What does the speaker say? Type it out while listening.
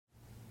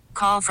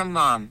Call from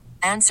mom.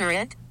 Answer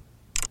it.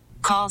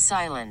 Call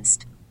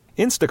silenced.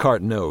 Instacart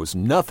knows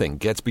nothing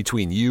gets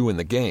between you and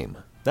the game.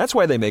 That's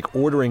why they make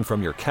ordering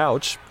from your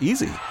couch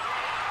easy.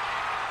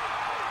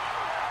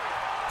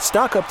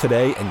 Stock up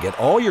today and get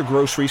all your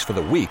groceries for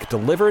the week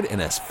delivered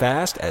in as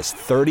fast as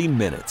 30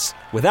 minutes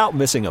without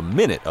missing a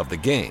minute of the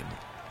game.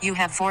 You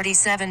have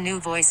 47 new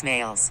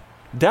voicemails.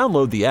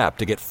 Download the app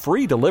to get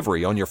free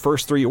delivery on your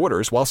first 3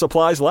 orders while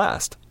supplies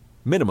last.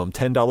 Minimum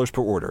 $10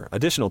 per order.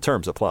 Additional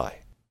terms apply.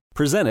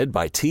 Presented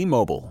by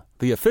T-Mobile,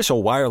 the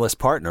official wireless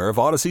partner of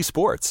Odyssey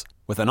Sports.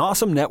 With an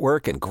awesome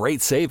network and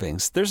great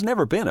savings, there's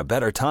never been a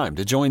better time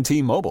to join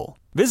T-Mobile.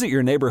 Visit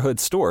your neighborhood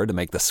store to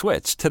make the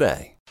switch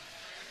today.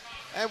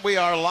 And we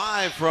are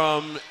live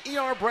from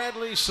E.R.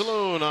 Bradley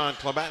Saloon on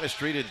Clematis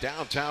Street in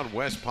downtown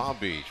West Palm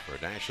Beach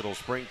for National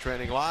Spring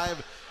Training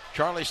Live.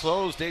 Charlie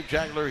Slows, Dave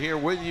Jagler here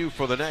with you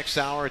for the next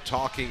hour,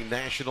 talking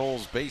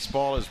Nationals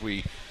baseball as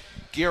we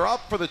gear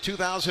up for the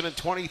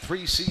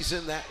 2023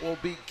 season that will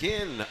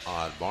begin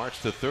on March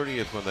the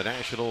 30th when the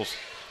Nationals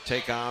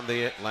take on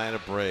the Atlanta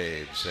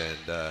Braves.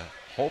 And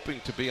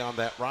hoping to be on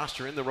that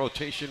roster in the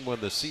rotation when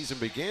the season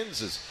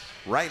begins is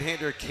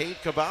right-hander Cade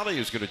Cavalli,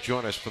 who's going to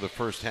join us for the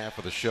first half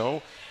of the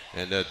show.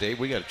 And Dave,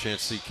 we got a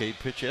chance to see Cade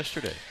pitch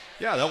yesterday.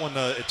 Yeah, that one,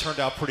 it turned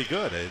out pretty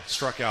good. It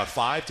struck out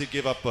 5 to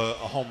give up a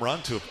home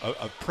run to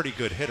a pretty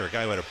good hitter, a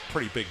guy who had a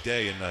pretty big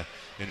day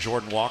in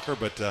Jordan Walker.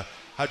 But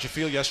how'd you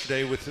feel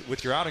yesterday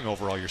with your outing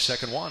overall, your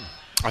second one?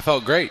 I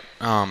felt great.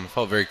 I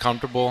felt very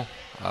comfortable.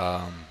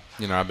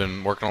 I've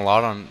been working a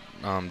lot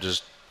on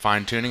just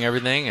fine-tuning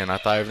everything, and I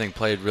thought everything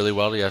played really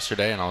well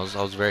yesterday, and I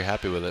was very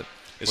happy with it.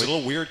 It's a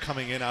little weird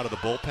coming in out of the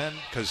bullpen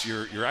because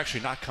you're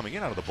actually not coming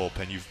in out of the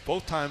bullpen.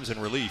 Both times in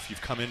relief,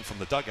 you've come in from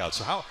the dugout.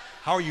 So how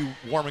are you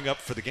warming up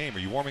for the game? Are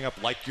you warming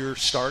up like you're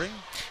starting?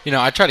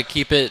 I try to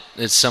keep it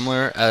as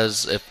similar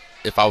as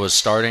if I was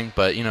starting,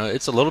 but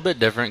it's a little bit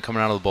different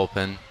coming out of the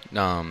bullpen.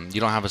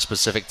 You don't have a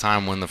specific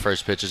time when the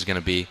first pitch is going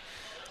to be.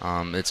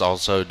 It's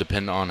also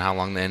dependent on how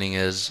long the inning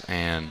is,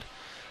 and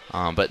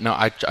but no,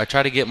 I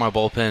try to get my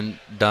bullpen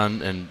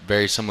done in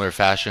very similar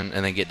fashion,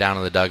 and then get down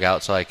to the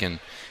dugout so I can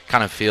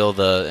kind of feel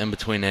the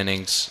in-between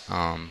innings,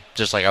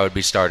 just like I would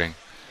be starting.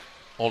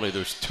 Only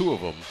there's 2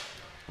 of them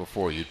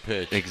before you'd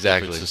pitch.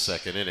 Exactly. If it's the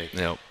second inning.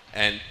 Yep.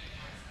 And,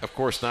 of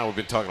course, now we've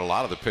been talking a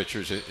lot of the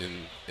pitchers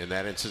in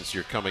that instance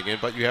you're coming in,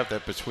 but you have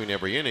that between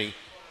every inning.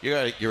 You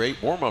got your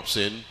 8 warm-ups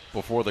in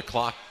before the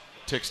clock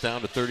ticks down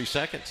to 30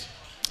 seconds.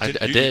 I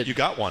did. You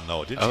got one,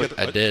 though, didn't you?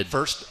 I did.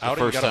 First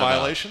outing, you got a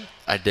violation?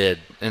 I did.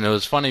 And it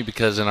was funny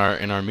because in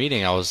our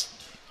meeting,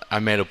 I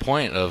made a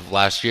point of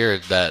last year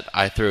that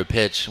I threw a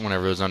pitch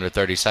whenever it was under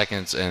 30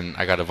 seconds, and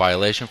I got a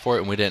violation for it,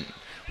 and we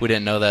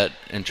didn't know that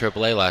in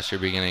AAA last year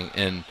beginning.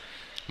 In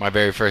my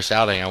very first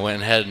outing, I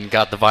went ahead and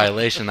got the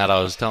violation that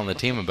I was telling the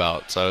team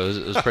about, so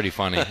it was pretty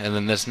funny. And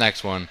then this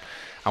next one,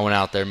 I went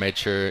out there, made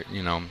sure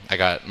I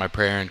got my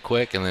prayer in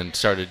quick, and then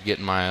started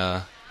getting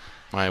my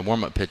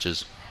warm-up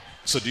pitches.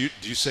 So do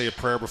you say a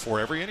prayer before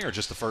every inning or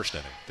just the first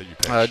inning that you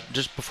pitch?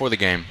 Just before the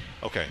game.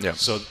 Okay. Yeah.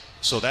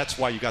 So that's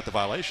why you got the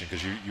violation,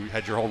 because you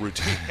had your whole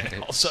routine. And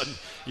all of a sudden,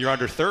 you're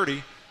under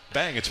 30,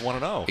 bang, it's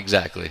 1-0.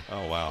 Exactly.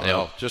 Oh, wow.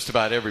 Well, just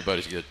about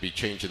everybody's going to be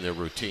changing their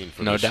routine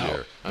for no this doubt.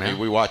 year. I mean,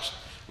 we watched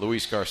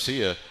Luis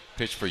Garcia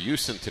pitch for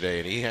Houston today,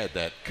 and he had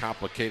that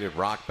complicated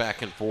rock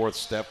back and forth,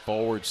 step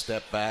forward,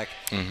 step back.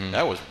 Mm-hmm.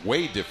 That was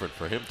way different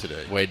for him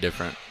today. Way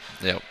different.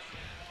 Yep.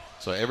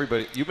 So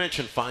everybody, you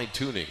mentioned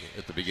fine-tuning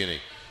at the beginning.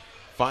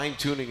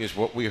 Fine-tuning is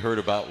what we heard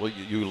about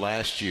you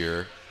last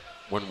year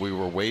when we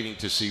were waiting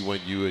to see when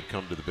you had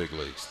come to the big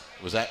leagues.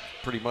 Was that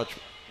pretty much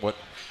what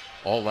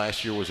all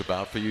last year was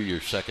about for you,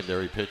 your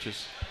secondary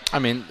pitches? I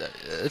mean,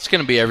 it's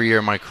going to be every year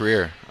of my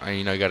career.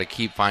 You got to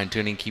keep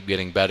fine-tuning, keep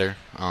getting better.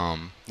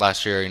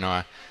 Last year,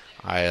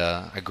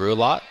 I grew a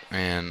lot,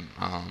 and,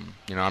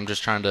 I'm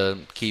just trying to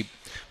keep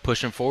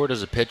pushing forward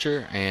as a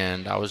pitcher,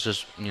 and I was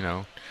just,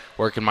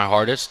 working my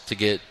hardest to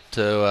get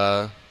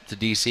to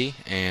DC,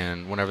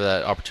 and whenever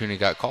that opportunity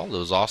got called, it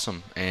was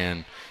awesome.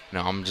 And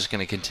I'm just going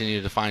to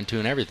continue to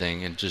fine-tune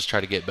everything and just try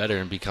to get better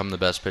and become the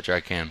best pitcher I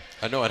can.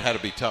 I know it had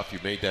to be tough. You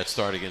made that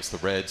start against the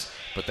Reds,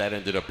 but that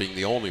ended up being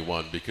the only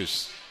one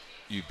because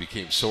you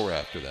became sore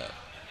after that.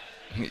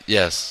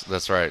 Yes,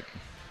 that's right.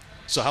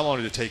 So how long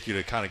did it take you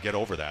to kind of get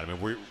over that? I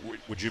mean,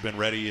 would you have been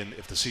ready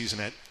if the season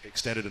had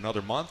extended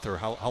another month, or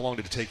how long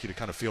did it take you to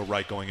kind of feel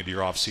right going into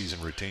your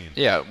off-season routine?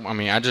 Yeah, I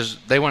mean,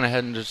 they went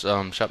ahead and just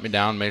shut me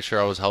down, made sure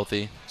I was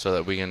healthy so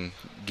that we can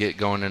get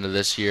going into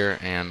this year.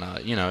 And,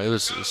 it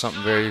was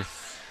something very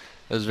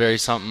 – it was very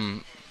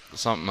something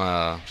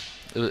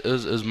it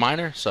was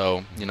minor.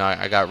 So,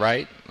 I got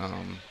right,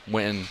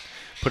 went and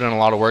put in a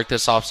lot of work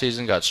this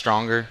offseason, got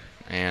stronger,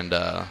 and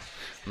I'm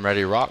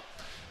ready to rock.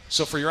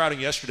 So for your outing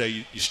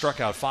yesterday, you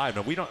struck out 5.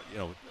 Now, we don't,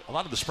 a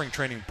lot of the spring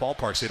training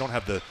ballparks, they don't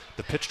have the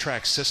pitch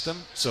track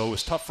system, so it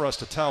was tough for us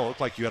to tell. It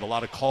looked like you had a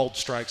lot of called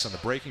strikes on the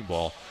breaking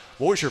ball.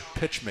 What was your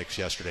pitch mix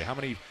yesterday? How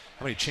many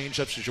many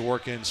change-ups did you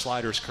work in,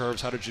 sliders,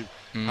 curves? How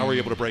were you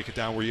able to break it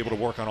down? Were you able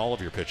to work on all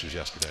of your pitches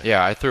yesterday?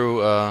 Yeah, I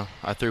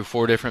threw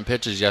 4 different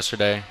pitches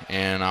yesterday,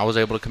 and I was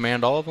able to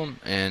command all of them.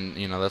 And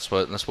that's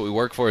what we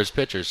work for as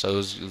pitchers. So it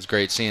was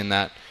great seeing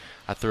that.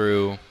 I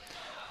threw,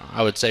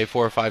 I would say,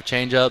 4 or 5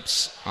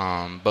 change-ups,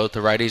 both the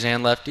righties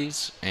and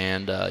lefties,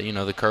 and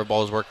the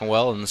curveball was working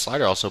well, and the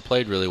slider also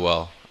played really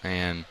well.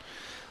 And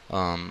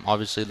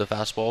obviously the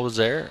fastball was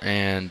there,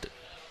 and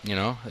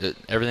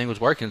everything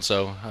was working.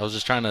 So I was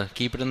just trying to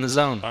keep it in the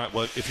zone. All right.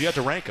 Well, if you had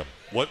to rank them,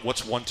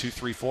 what's 1, 2,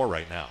 3, 4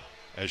 right now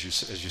as you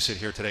sit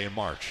here today in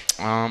March?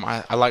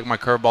 I like my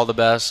curveball the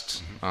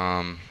best.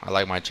 I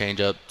like my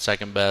changeup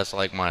second best. I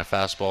like my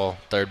fastball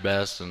third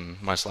best,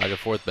 and my slider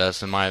fourth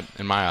best in my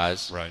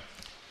eyes. Right.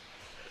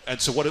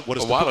 And so what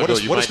is a while ago,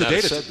 you might the not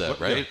data have said that,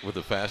 right?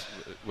 Yeah.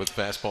 With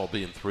fastball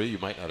being 3, you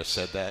might not have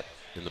said that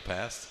in the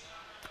past.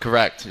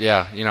 Correct.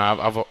 Yeah.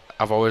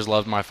 I've always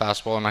loved my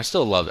fastball, and I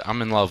still love it.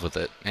 I'm in love with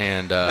it,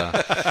 and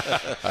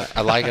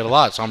I like it a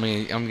lot. So I'm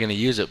gonna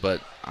use it.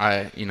 But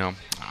I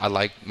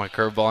like my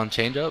curveball and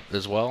changeup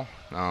as well.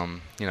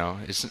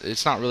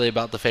 It's not really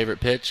about the favorite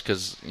pitch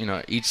because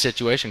each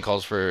situation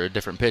calls for a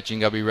different pitch. You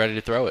gotta be ready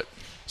to throw it.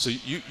 So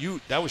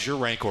you that was your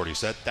rank order.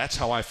 So that's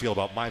how I feel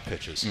about my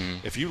pitches.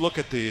 Mm-hmm. If you look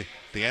at the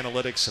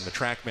analytics and the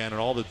TrackMan and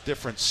all the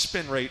different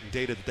spin rate and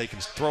data that they can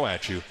throw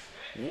at you,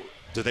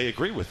 do they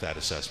agree with that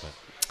assessment?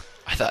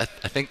 I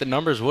think the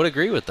numbers would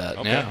agree with that.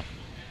 Okay. Yeah.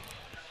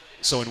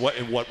 So in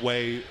what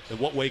way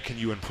can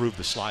you improve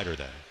the slider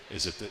then?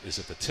 Is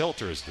it the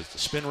tilt or is it the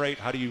spin rate?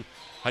 How do you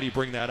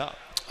bring that up?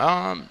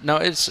 No,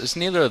 it's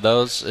neither of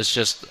those. It's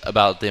just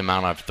about the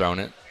amount I've thrown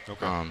it.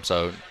 Okay.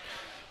 So,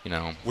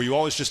 Were you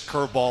always just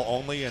curveball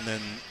only and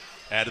then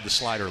added the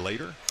slider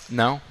later?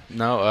 No.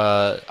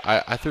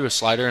 I threw a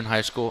slider in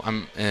high school.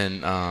 I'm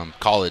in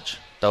college.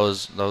 That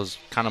was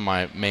kind of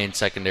my main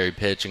secondary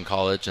pitch in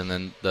college, and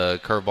then the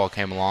curveball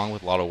came along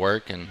with a lot of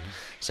work, and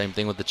same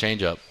thing with the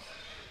changeup.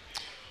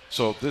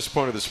 So at this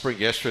point of the spring,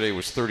 yesterday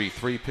was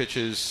 33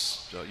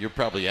 pitches. You're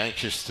probably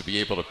anxious to be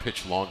able to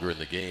pitch longer in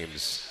the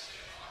games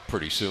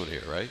pretty soon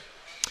here, right?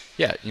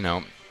 Yeah,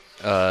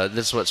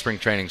 this is what spring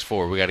training's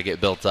for. We got to get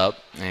built up,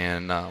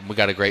 and we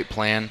got a great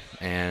plan,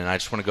 and I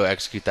just want to go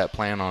execute that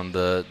plan on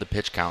the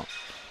pitch count.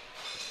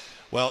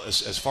 Well,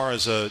 as far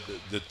as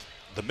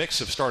the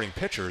mix of starting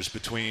pitchers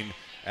between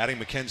adding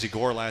Mackenzie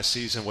Gore last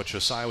season, what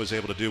Josiah was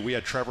able to do. We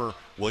had Trevor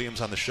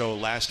Williams on the show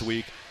last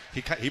week.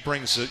 He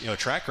brings a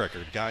track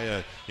record.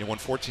 Guy won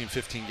 14,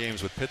 15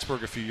 games with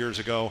Pittsburgh a few years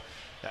ago.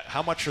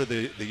 How much are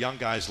the young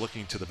guys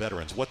looking to the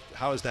veterans?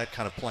 How is that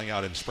kind of playing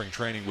out in spring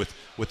training with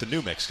the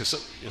new mix?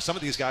 Because some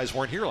of these guys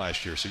weren't here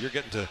last year, so you're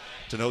getting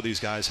to know these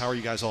guys. How are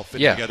you guys all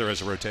fitting together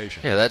as a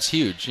rotation? Yeah, that's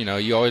huge.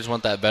 You always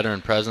want that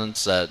veteran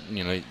presence that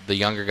the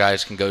younger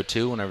guys can go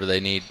to whenever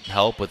they need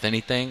help with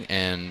anything.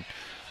 And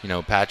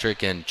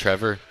Patrick and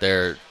Trevor,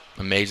 they're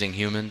amazing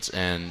humans,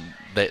 and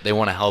they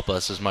want to help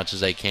us as much as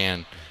they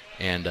can.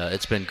 And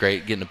it's been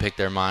great getting to pick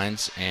their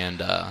minds, and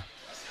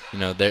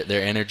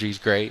their energy's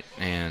great,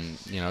 and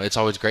it's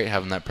always great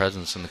having that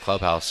presence in the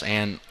clubhouse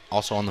and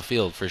also on the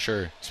field for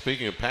sure.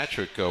 Speaking of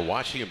Patrick,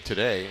 watching him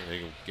today,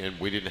 again,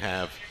 we didn't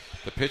have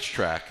the pitch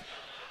track,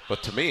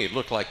 but to me it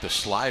looked like the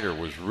slider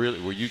was really.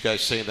 Were you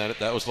guys saying that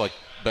was like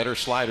better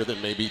slider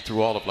than maybe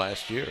through all of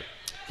last year?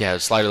 Yeah,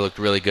 the slider looked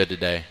really good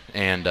today,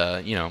 and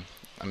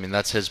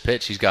that's his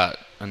pitch. He's got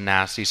a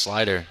nasty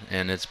slider,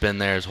 and it's been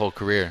there his whole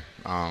career.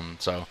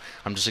 So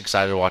I'm just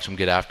excited to watch him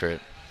get after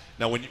it.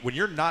 Now, when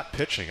you're not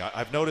pitching,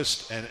 I've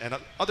noticed, and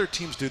other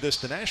teams do this,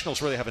 the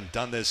Nationals really haven't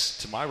done this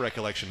to my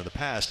recollection in the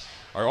past.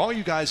 Are all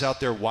you guys out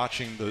there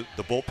watching the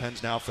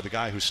bullpens now for the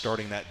guy who's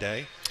starting that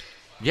day?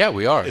 Yeah,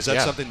 we are. Is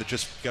that something that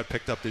just got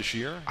picked up this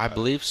year? I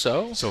believe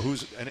so. So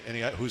whose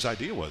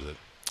idea was it?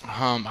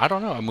 I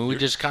don't know. We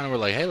just kind of were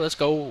like, hey, let's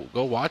go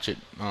watch it.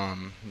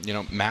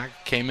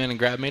 Mac came in and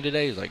grabbed me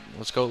today. He's like,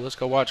 let's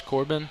go watch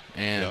Corbin.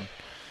 And yeah.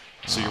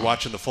 So you're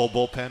watching the full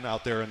bullpen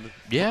out there in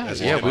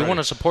the we want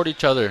to support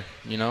each other.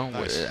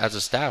 Nice. As a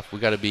staff, we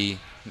got to be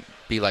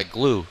like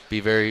glue,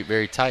 be very,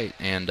 very tight,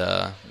 and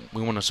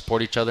we want to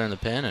support each other in the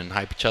pen and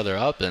hype each other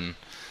up, and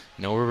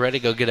we're ready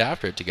to go get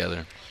after it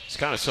together. It's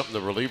kind of something the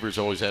relievers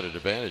always had an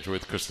advantage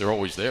with because they're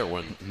always there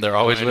when they're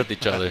always with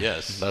each other.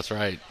 Yes, that's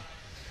right.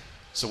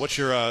 So what's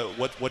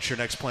your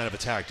next plan of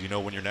attack? Do you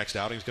know when your next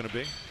outing is going to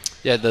be?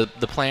 Yeah, the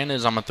plan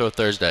is I'm gonna throw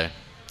Thursday,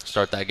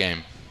 start that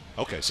game.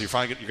 Okay, so you're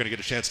going to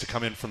get a chance to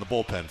come in from the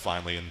bullpen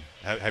finally and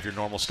have your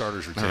normal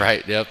starters routine.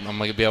 Right. Yep. I'm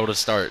going to be able to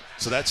start.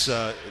 So is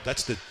that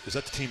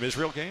the Team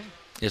Israel game?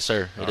 Yes,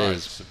 sir. It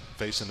is. So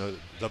facing the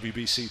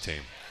WBC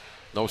team.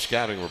 No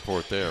scouting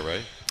report there,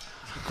 right?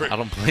 I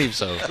don't believe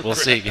so. We'll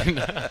see. Rip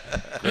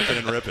it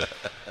and rip it.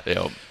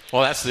 Yep.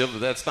 Well,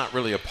 that's not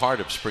really a part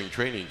of spring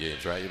training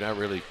games, right? You're not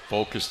really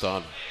focused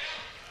on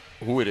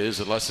who it is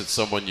unless it's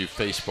someone you've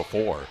faced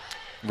before.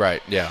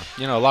 Right, yeah.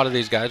 A lot of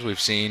these guys we've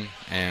seen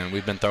and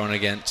we've been thrown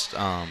against.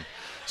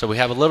 So we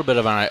have a little bit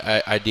of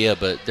an idea,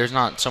 but there's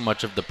not so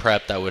much of the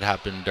prep that would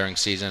happen during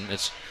season.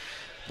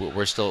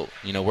 We're still,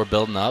 we're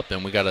building up,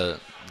 and we got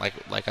to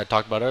like I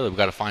talked about earlier, we've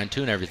got to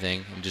fine-tune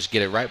everything and just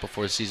get it right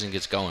before the season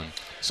gets going.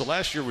 So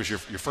last year was your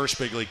first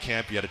big league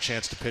camp. You had a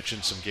chance to pitch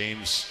in some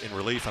games in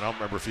relief. I don't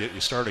remember if you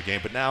started a game,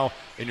 but now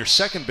in your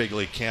second big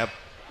league camp,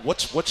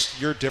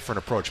 what's your different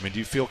approach? I mean, do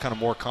you feel kind of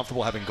more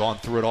comfortable having gone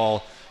through it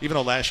all, even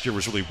though last year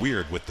was really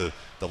weird with the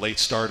late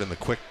start and the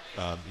quick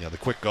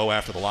go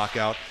after the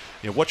lockout?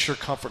 What's your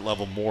comfort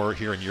level more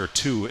here in year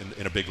two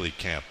in a big league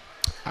camp?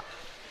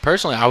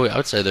 Personally, I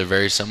would say they're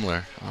very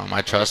similar.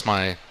 I trust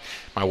my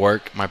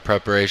work, my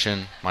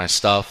preparation, my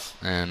stuff,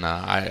 and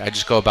I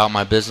just go about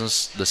my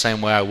business the same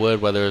way I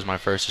would whether it was my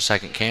first or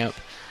second camp.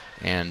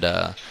 And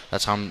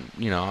that's how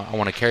I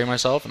want to carry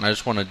myself, and I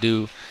just want to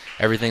do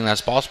everything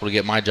that's possible to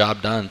get my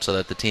job done so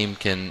that the team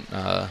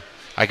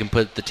I can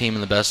put the team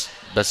in the best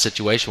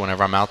situation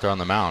whenever I'm out there on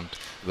the mound.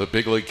 The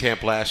big league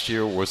camp last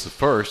year was the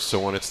first, so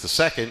when it's the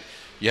second,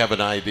 you have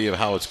an idea of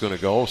how it's going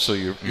to go, so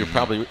you're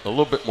probably a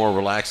little bit more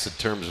relaxed in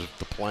terms of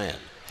the plan.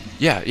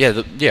 Yeah.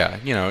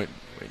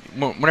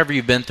 Whenever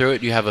you've been through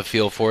it, you have a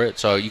feel for it,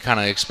 so you kind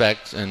of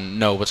expect and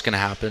know what's going to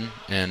happen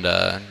and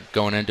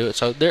going into it.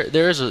 So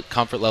there is a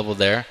comfort level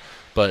there,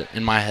 but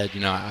in my head,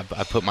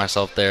 I put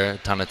myself there a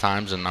ton of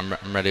times, and I'm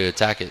ready to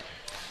attack it.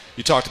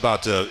 You talked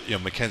about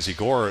Mackenzie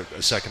Gore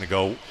a second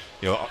ago.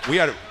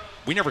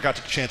 We never got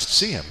the chance to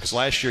see him because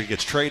last year he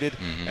gets traded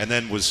and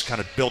then was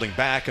kind of building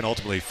back and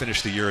ultimately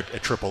finished the year at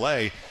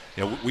AAA.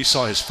 We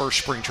saw his first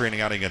spring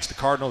training out against the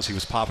Cardinals. He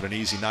was popping an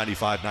easy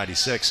 95,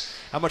 96.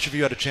 How much have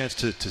you had a chance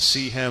to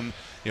see him,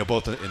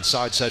 both in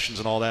side sessions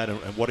and all that, and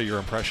what are your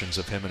impressions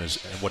of him and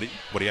what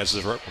he has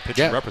as his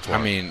pitching repertoire?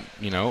 I mean,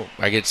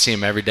 I get to see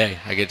him every day.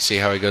 I get to see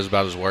how he goes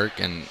about his work,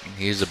 and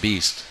he's a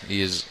beast.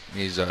 He's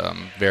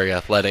very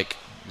athletic.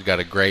 He's got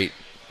a great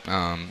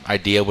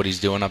idea what he's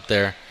doing up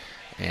there.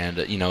 And,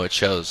 it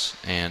shows.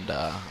 And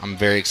I'm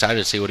very excited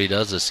to see what he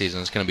does this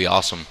season. It's going to be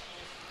awesome.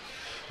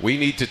 We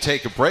need to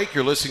take a break.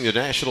 You're listening to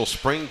National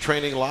Spring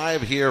Training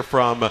Live here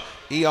from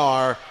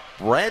E.R.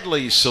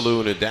 Bradley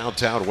Saloon in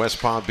downtown West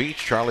Palm Beach.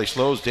 Charlie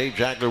Slows, Dave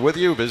Jackler with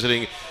you,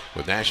 visiting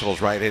with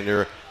Nationals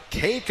right-hander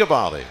Cade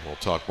Cavalli. We'll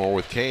talk more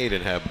with Cade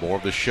and have more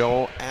of the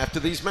show after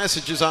these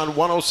messages on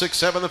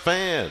 106.7 The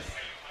Fan.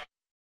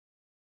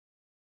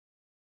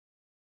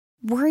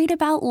 Worried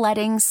about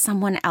letting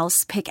someone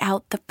else pick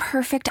out the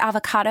perfect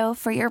avocado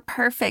for your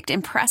perfect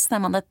impress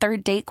them on the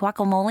third date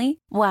guacamole?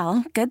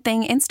 Well, good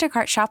thing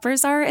Instacart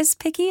shoppers are as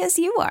picky as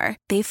you are.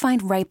 They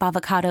find ripe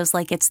avocados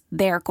like it's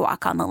their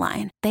guac on the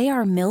line. They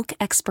are milk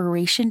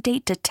expiration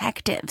date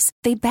detectives.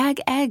 They bag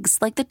eggs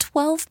like the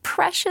 12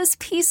 precious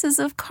pieces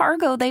of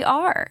cargo they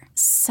are.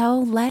 So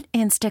let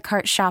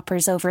Instacart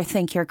shoppers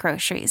overthink your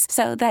groceries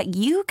so that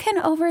you can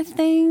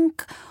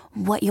overthink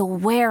what you'll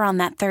wear on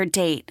that third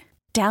date.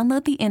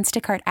 Download the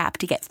Instacart app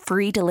to get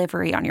free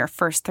delivery on your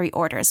first 3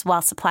 orders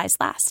while supplies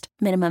last.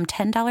 Minimum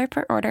 $10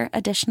 per order.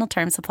 Additional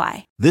terms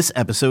apply. This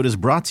episode is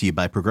brought to you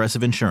by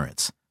Progressive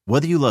Insurance.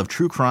 Whether you love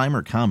true crime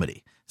or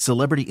comedy,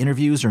 celebrity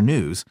interviews or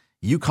news,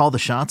 you call the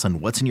shots on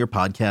what's in your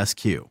podcast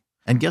queue.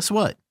 And guess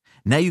what?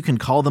 Now you can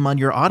call them on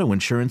your auto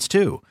insurance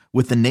too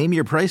with the Name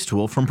Your Price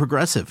tool from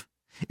Progressive.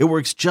 It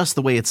works just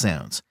the way it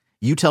sounds.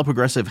 You tell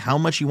Progressive how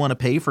much you want to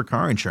pay for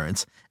car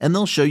insurance, and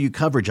they'll show you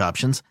coverage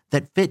options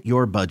that fit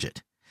your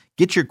budget.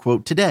 Get your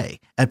quote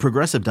today at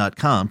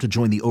Progressive.com to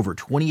join the over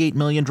 28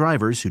 million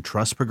drivers who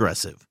trust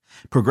Progressive.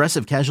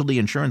 Progressive Casualty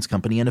Insurance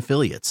Company and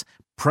Affiliates.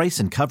 Price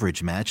and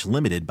coverage match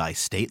limited by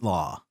state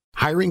law.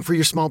 Hiring for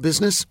your small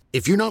business?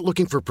 If you're not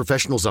looking for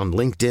professionals on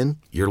LinkedIn,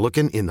 you're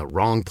looking in the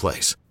wrong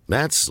place.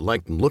 That's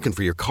like looking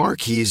for your car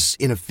keys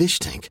in a fish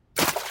tank.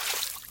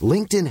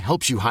 LinkedIn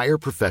helps you hire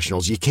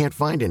professionals you can't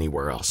find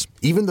anywhere else,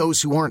 even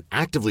those who aren't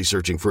actively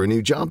searching for a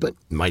new job but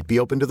might be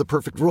open to the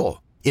perfect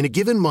role. In a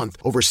given month,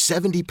 over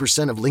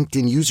 70% of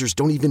LinkedIn users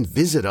don't even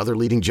visit other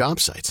leading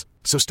job sites.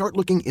 So start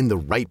looking in the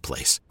right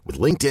place. With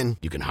LinkedIn,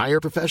 you can hire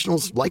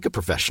professionals like a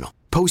professional.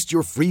 Post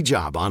your free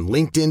job on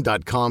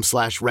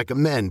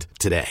linkedin.com/recommend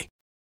today.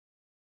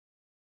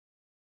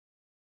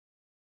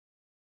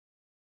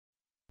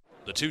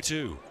 The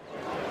 2-2.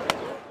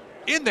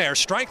 In there,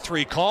 strike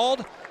 3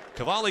 called.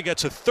 Cavalli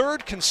gets a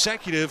third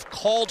consecutive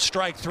called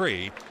strike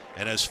 3.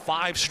 And has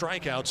 5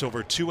 strikeouts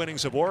over 2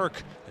 innings of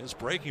work. His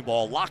breaking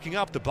ball locking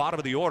up the bottom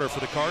of the order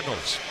for the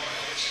Cardinals.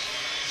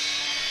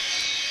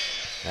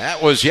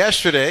 That was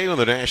yesterday when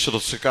the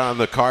Nationals took on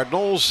the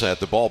Cardinals at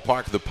the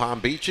ballpark of the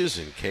Palm Beaches,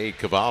 and Cade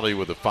Cavalli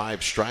with the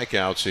 5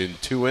 strikeouts in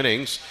 2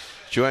 innings.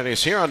 Joining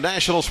us here on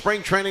National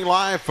Spring Training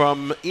Live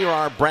from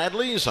E.R.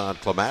 Bradley's on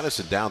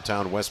Clematis in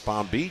downtown West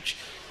Palm Beach.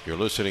 If you're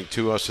listening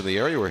to us in the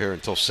area, we're here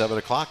until 7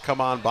 o'clock.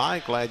 Come on by.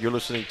 Glad you're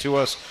listening to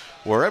us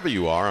wherever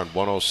you are on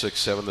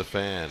 106.7 The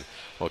Fan.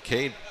 Well,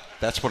 Cade,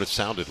 that's what it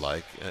sounded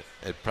like.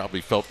 It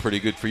probably felt pretty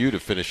good for you to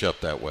finish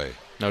up that way.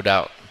 No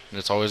doubt.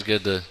 It's always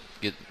good to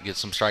get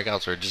some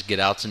strikeouts or just get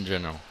outs in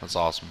general. That's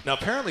awesome. Now,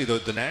 apparently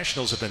the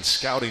Nationals have been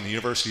scouting the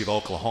University of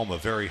Oklahoma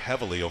very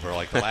heavily over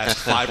like the last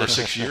 5 or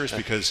 6 years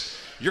because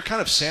you're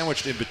kind of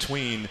sandwiched in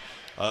between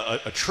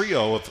a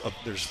trio of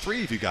there's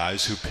 3 of you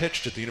guys who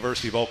pitched at the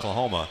University of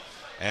Oklahoma,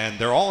 and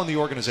they're all in the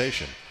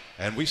organization.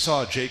 And we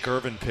saw Jake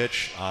Irvin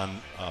pitch on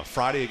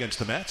Friday against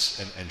the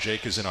Mets, and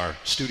Jake is in our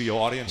studio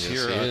audience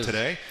here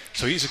today.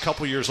 So he's a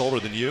couple years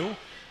older than you,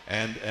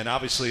 and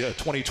obviously a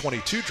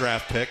 2022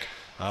 draft pick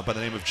by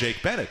the name of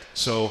Jake Bennett.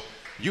 So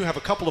you have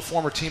a couple of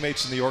former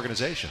teammates in the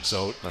organization.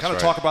 So kind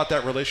of talk about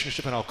that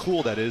relationship and how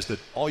cool that is that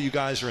all you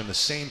guys are in the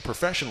same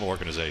professional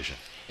organization.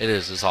 It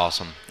is. It's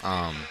awesome.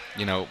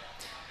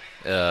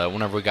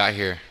 Whenever we got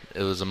here,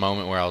 it was a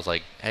moment where I was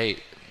like, hey,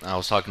 I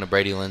was talking to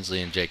Brady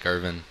Lindsley and Jake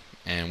Irvin,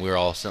 and we were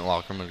all sitting in the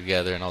locker room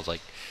together, and I was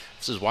like,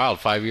 this is wild.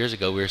 5 years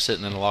ago, we were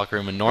sitting in the locker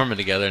room in Norman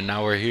together, and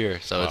now we're here.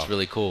 So It's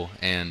really cool.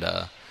 And,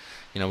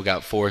 we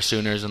got 4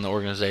 Sooners in the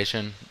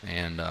organization,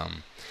 and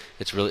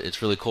it's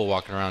really cool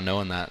walking around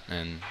knowing that.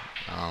 And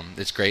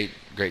it's great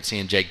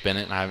seeing Jake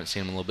Bennett, and I haven't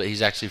seen him in a little bit.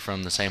 He's actually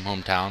from the same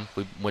hometown.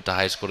 We went to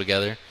high school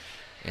together,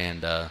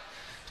 and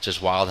it's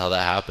just wild how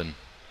that happened.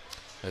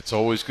 It's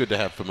always good to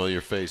have familiar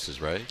faces,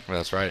 right? Well,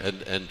 that's right.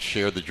 And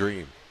share the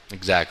dream.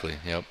 Exactly.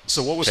 Yep.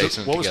 So what was the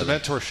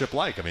mentorship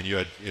like? I mean, you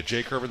had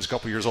Jake Irvin's a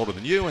couple years older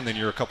than you, and then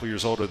you're a couple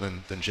years older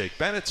than Jake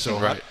Bennett. So,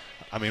 right.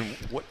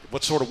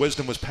 What sort of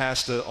wisdom was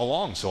passed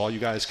along so all you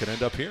guys could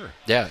end up here?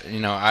 Yeah,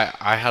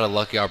 I had a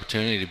lucky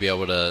opportunity to be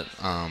able to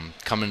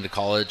come into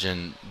college,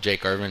 and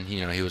Jake Irvin,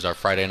 he was our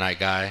Friday night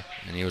guy,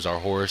 and he was our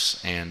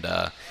horse, and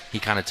he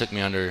kind of took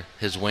me under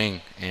his wing,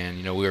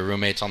 and we were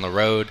roommates on the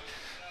road.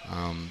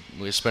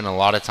 We spent a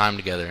lot of time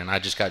together, and I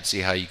just got to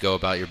see how you go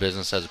about your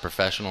business as a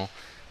professional.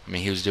 I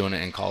mean, he was doing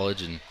it in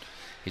college, and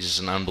he's just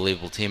an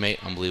unbelievable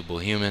teammate, unbelievable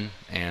human,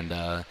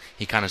 and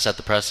he kind of set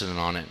the precedent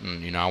on it.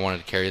 And, I wanted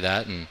to carry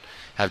that and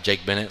have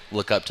Jake Bennett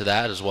look up to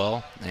that as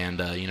well.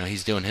 And,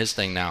 he's doing his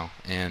thing now.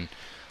 And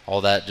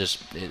all that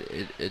just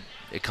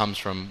it comes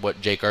from what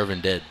Jake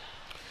Irvin did.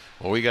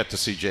 Well, we got to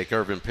see Jake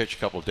Irvin pitch a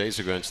couple of days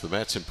ago against the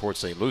Mets in Port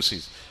St.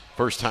 Lucie.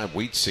 First time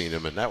we'd seen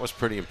him, and that was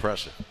pretty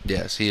impressive.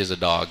 Yes, he is a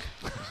dog.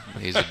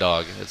 He's a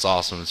dog. It's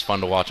awesome. It's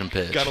fun to watch him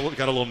pitch. Got a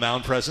little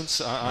mound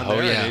presence on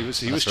there. Yeah. And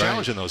he was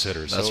challenging those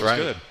hitters. That's so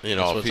right.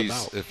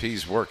 Good. If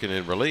he's working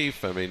in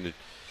relief, I mean,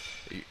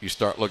 you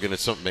start looking at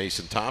something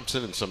Mason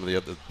Thompson and some of the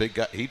other big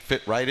guys. He'd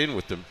fit right in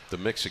with the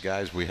mix of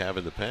guys we have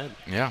in the pen.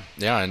 Yeah,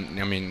 and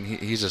I mean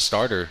he's a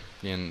starter,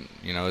 and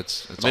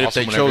it's awesome if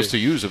they chose to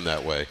use him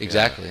that way.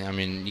 Exactly. Yeah. I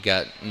mean, you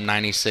got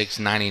 96,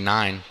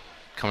 99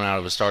 coming out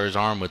of a starter's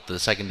arm with the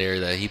secondary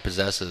that he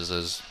possesses.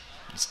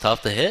 It's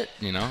tough to hit.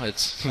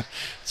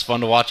 It's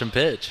fun to watch him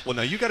pitch. Well,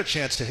 now you got a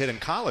chance to hit in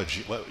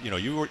college.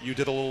 You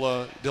did a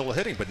little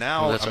hitting, but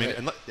now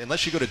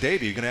unless you go to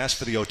Davie, you're going to ask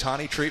for the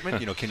Ohtani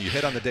treatment. Can you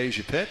hit on the days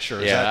you pitch, or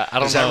is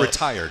that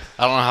retired?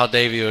 I don't know how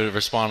Davie would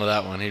respond to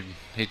that one.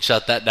 He'd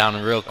shut that down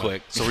real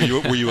quick. So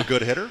were you a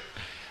good hitter?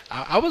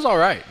 I was all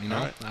right. All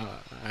right.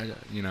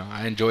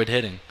 I enjoyed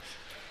hitting.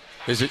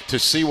 Is it to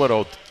see what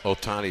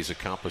Ohtani's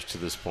accomplished to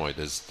this point?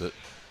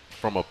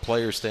 From a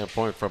player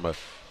standpoint, from a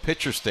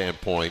pitcher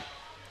standpoint,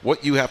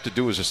 what you have to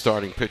do as a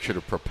starting pitcher to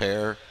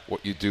prepare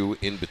what you do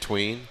in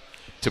between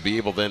to be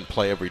able to then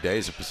play every day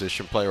as a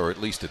position player or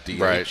at least a DH.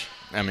 Right.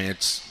 I mean,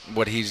 it's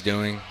what he's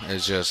doing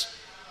is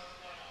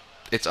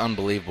it's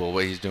unbelievable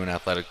what he's doing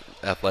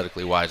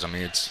athletically wise. I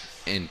mean, it's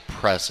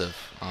impressive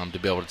to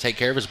be able to take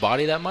care of his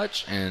body that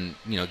much and,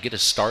 get a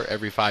start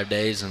every 5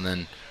 days and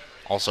then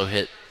also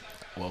hit,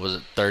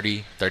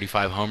 30,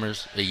 35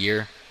 homers a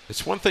year.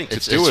 It's one thing to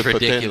do it,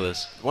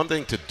 ridiculous. But then one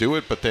thing to do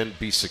it, but then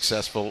be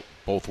successful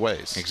both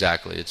ways.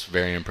 Exactly. It's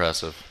very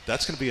impressive.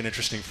 That's going to be an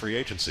interesting free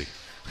agency.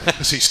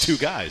 These two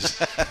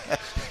guys.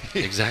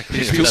 Exactly.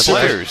 These two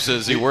players.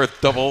 Is he worth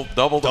double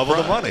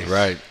the money?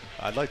 Right.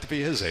 I'd like to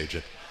be his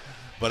agent.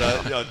 But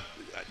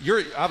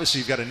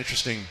you've got an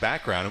interesting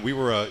background, and we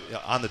were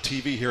on the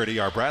TV here at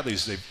E.R.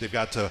 Bradley's. They've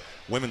got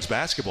women's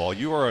basketball.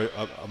 You are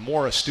a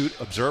more astute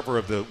observer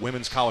of the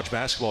women's college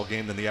basketball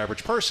game than the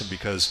average person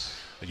because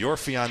your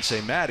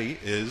fiancée Maddie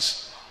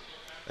is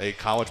a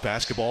college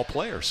basketball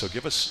player. So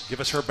give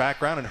us her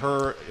background and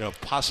her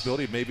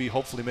possibility of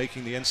hopefully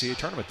making the NCAA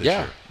tournament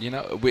this year.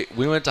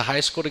 We went to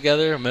high school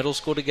together, middle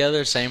school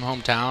together, same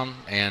hometown,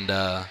 and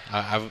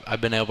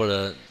I've been able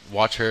to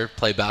watch her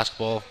play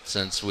basketball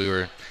since we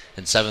were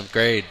in 7th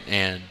grade,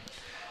 and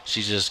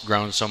she's just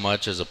grown so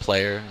much as a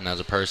player and as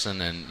a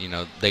person. And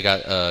they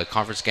got a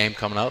conference game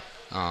coming up.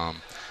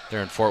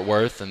 They're in Fort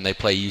Worth, and they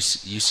play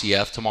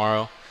UCF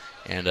tomorrow.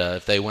 And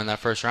if they win that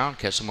first round,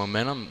 catch some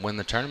momentum, win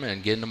the tournament,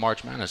 and get into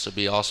March Madness, it'll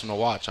be awesome to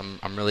watch.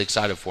 I'm really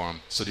excited for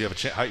them. So do you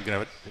have how you gonna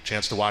have a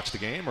chance to watch the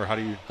game, or how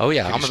do you? Oh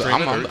yeah, I'm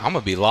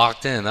gonna be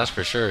locked in. That's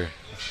for sure.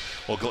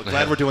 Well,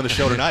 glad we're doing the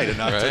show tonight and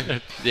not.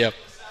 Right? Yep.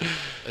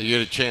 You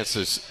get a chance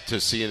to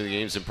see any of the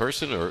games in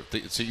person, or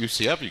it's at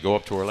UCF. You go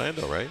up to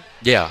Orlando, right?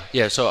 Yeah.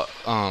 So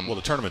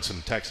the tournament's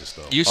in Texas,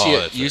 though.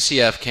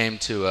 UCF came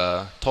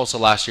to Tulsa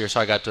last year,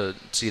 so I got to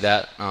see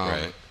that.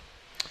 Right.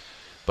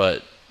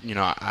 But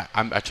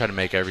I try to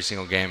make every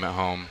single game at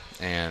home,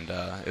 and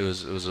it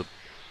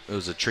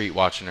was a treat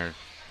watching her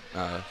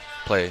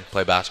play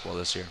basketball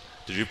this year.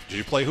 Did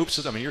you play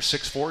hoops? I mean, you're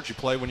 6'4". Did you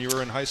play when you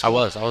were in high school?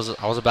 I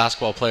was a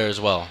basketball player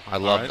as well. I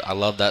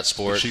loved that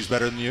sport. But she's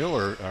better than you,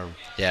 or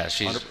yeah,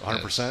 she's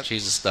 100%.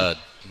 She's a stud,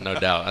 no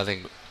doubt. I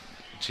think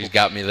she's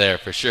got me there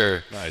for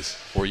sure. Nice.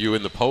 Were you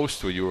in the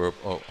post? Were you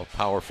a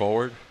power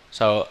forward?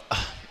 So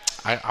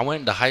I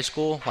went into high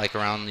school like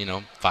around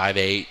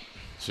 5'8".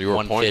 So you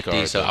were a point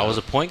guard. So I was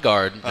a point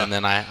guard, and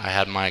then I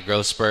had my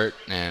growth spurt,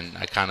 and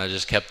I kind of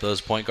just kept those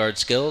point guard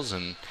skills.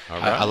 And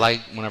I like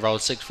whenever I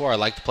was 6'4", I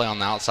liked to play on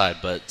the outside,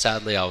 but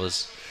sadly I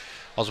was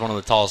one of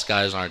the tallest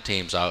guys on our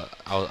team, so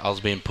I was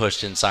being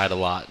pushed inside a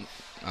lot.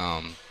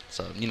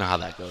 So you know how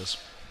that goes.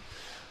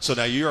 So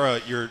now you're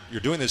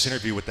doing this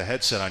interview with the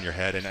headset on your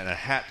head and a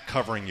hat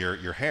covering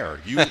your hair.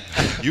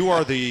 You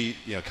are the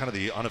kind of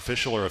the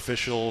unofficial or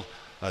official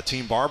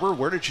team barber.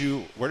 Where did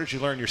you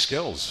learn your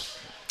skills?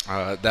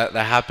 That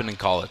happened in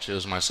college. It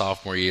was my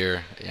sophomore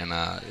year, and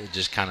it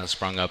just kind of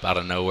sprung up out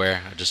of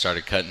nowhere. I just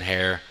started cutting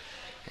hair,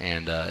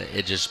 and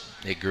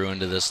it grew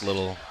into this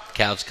little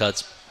Cavs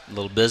Cuts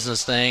little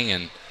business thing,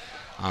 and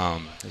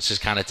it's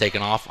just kind of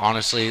taken off.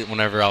 Honestly,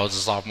 whenever I was a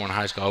sophomore in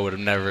high school, I would have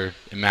never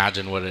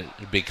imagined what it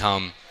had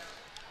become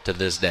to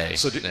this day.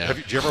 So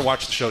did you ever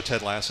watch the show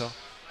Ted Lasso?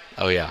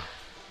 Oh, yeah.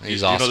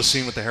 He's awesome. awesome. You know the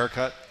scene with the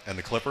haircut and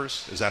the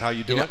clippers? Is that how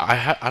you do it?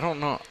 I don't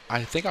know.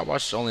 I think I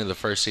watched only the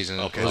first season.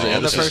 Okay. Was it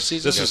in the first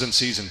season? This was in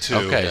season 2.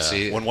 Okay.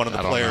 See, when one of the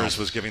players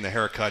was giving the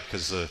haircut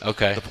because the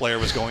player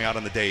was going out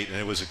on the date, and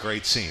it was a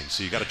great scene.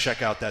 So you got to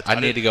check out that. I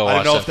need to go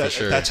watch that for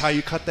sure. If that's how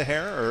you cut the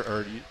hair,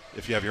 or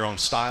if you have your own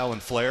style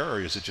and flair,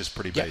 or is it just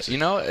pretty basic?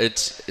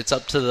 It's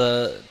up to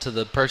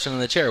the person in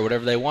the chair,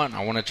 whatever they want.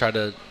 I want to try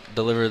to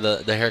deliver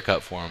the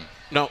haircut for them.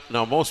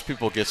 Now most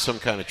people get some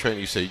kind of training.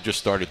 You say you just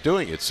started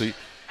doing it, so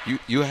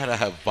you had to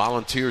have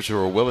volunteers who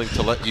are willing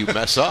to let you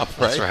mess up,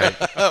 right?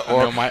 That's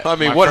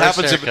right. What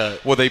happens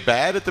if were they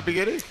bad at the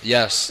beginning?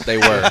 Yes, they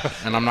were,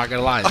 and I'm not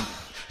gonna lie.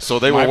 So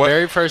they my were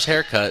very first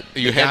haircut.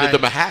 You handed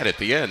them a hat at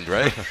the end,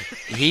 right?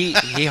 He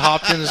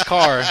hopped in his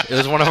car. It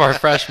was one of our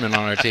freshmen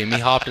on our team. He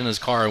hopped in his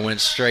car and went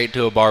straight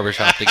to a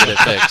barbershop to get it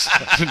fixed.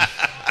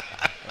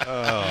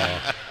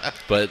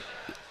 But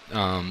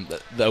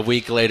a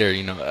week later,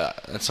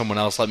 someone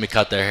else let me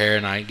cut their hair,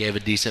 and I gave a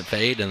decent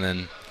fade, and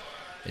then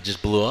it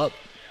just blew up.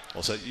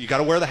 Well, so you got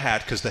to wear the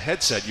hat because the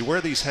headset. You wear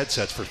these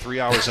headsets for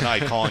 3 hours a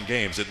night calling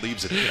games. It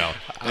leaves it.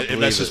 It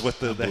messes with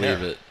the hair.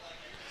 It.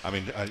 I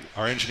mean,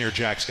 our engineer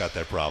Jack's got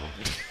that problem.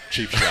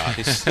 Cheap shot.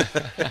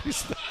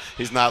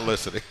 He's not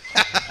listening.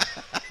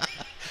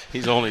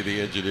 He's only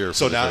the engineer.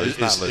 So now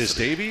is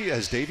Davey?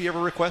 Has Davey ever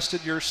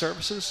requested your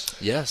services?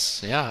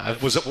 Yes. Yeah.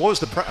 What was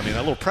the? That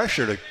little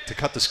pressure to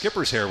cut the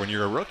skipper's hair when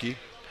you're a rookie.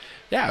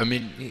 Yeah, I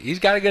mean, he's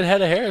got a good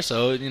head of hair,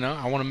 so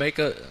I want to make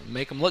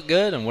him look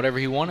good, and whatever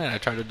he wanted, I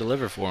try to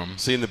deliver for him.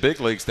 See, in the big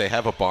leagues, they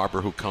have a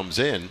barber who comes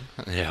in.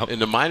 Yep. In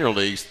the minor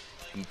leagues,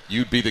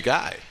 you'd be the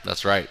guy.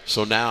 That's right.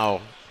 So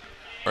now,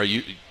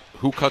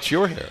 who cuts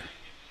your hair?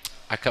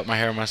 I cut my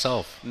hair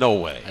myself. No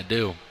way. I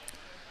do.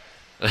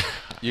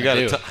 You got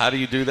to. How do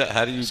you do that?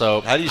 How do you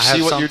I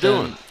see what you're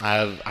doing?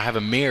 I have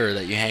a mirror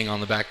that you hang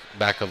on the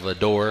back of a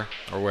door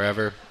or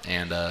wherever,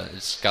 and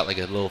it's got like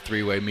a little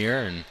 3-way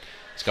mirror, and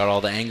it's got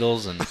all the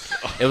angles, and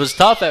it was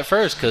tough at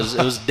first because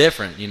it was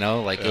different,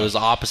 It was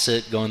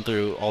opposite going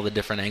through all the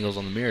different angles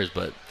on the mirrors,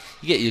 but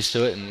you get used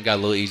to it and it got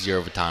a little easier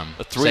over time.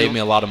 Saved me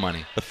a lot of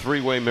money. A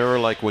 3-way mirror,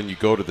 like when you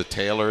go to the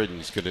tailor and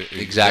he's going to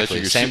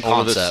exactly same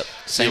concept,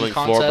 ceiling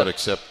floor, but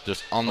except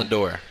just on the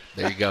door.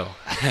 There you go.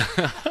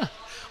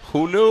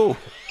 Who knew?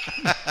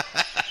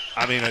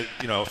 I mean,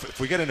 if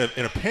we get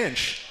in a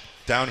pinch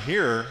down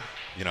here,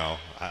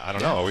 I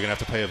don't know. Are we gonna have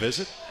to pay a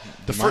visit?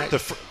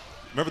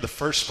 Remember the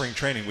first spring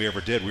training we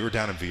ever did? We were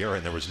down in Vieira,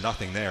 and there was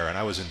nothing there, and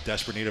I was in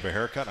desperate need of a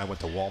haircut. I went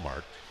to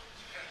Walmart.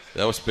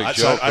 That was a big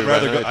joke. I'd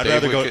rather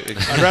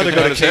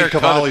go to Kate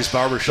Cavalli's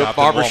barbershop.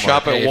 The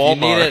barbershop at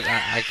Walmart.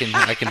 If you need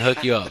it, I can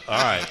hook you up.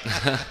 All right.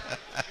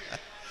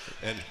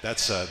 And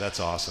that's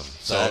awesome.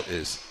 That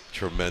is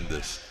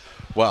tremendous.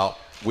 Well,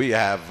 we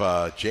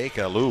have Jake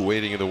Alou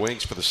waiting in the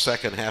wings for the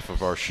second half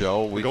of our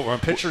show. We're on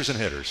pitchers and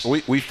hitters.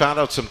 We found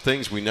out some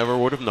things we never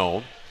would have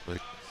known.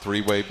 Like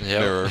 3-way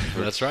mirror.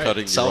 That's right.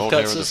 Cutting your own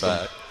hair in the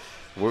back.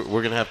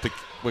 We're gonna have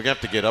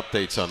to get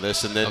updates on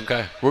this, and then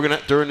we're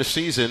gonna during the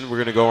season we're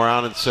gonna go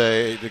around and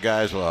say to the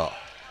guys, well,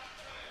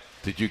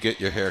 did you get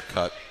your hair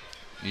cut?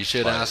 You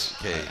should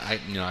ask.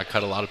 I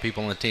cut a lot of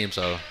people on the team,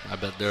 so I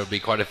bet there will be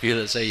quite a few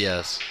that say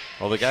yes.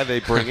 Well, the guy they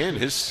bring in,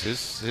 his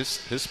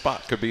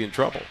spot could be in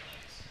trouble.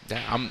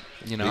 Yeah,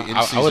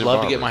 I would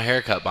love to get my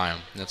hair cut by him.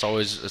 It's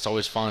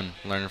always fun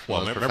learning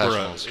from those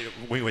professionals.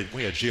 Remember,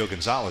 we had Gio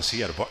Gonzalez.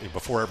 He had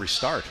before every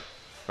start.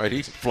 Right,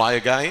 he'd fly a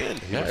guy in.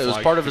 It was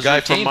part of his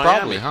routine,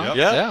 probably, huh? Yep.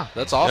 Yeah,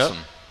 that's awesome.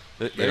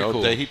 Yep.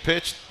 The day he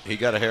pitched, he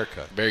got a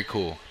haircut. Very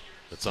cool.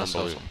 That's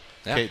awesome.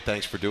 Yeah. Kate,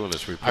 thanks for doing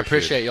this. I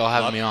appreciate y'all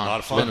having me on. A lot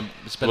of fun.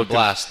 It's been a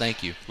blast.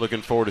 Thank you.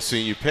 Looking forward to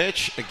seeing you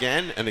pitch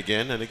again and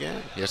again and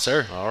again. Yes,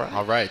 sir.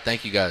 All right.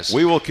 Thank you, guys.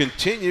 We will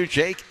continue.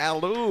 Jake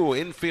Alou,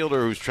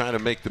 infielder who's trying to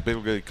make the Big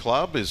League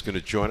Club, is going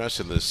to join us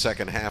in the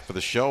second half of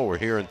the show. We're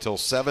here until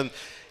 7.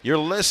 You're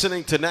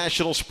listening to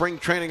National Spring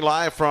Training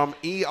live from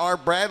E.R.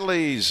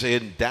 Bradley's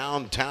in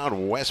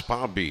downtown West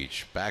Palm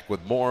Beach. Back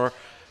with more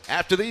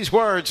after these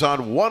words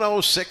on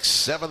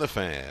 106.7 The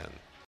Fan.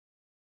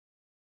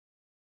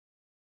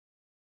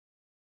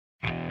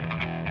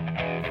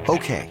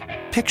 Okay,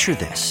 picture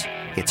this.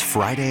 It's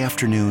Friday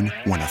afternoon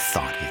when a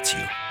thought hits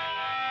you.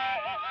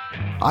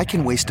 I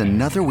can waste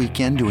another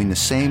weekend doing the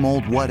same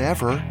old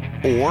whatever,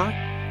 or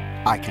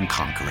I can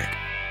conquer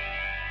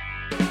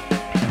it.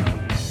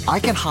 I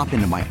can hop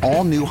into my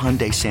all-new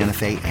Hyundai Santa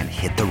Fe and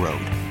hit the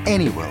road.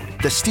 Any road.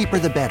 The steeper,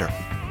 the better.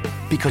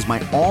 Because my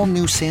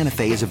all-new Santa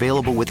Fe is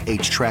available with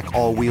H-Track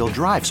all-wheel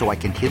drive, so I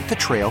can hit the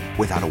trail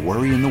without a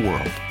worry in the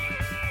world.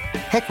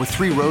 Heck, with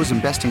 3 rows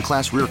and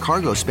best-in-class rear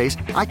cargo space,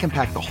 I can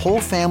pack the whole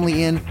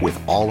family in with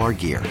all our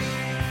gear.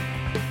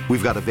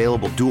 We've got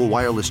available dual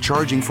wireless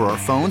charging for our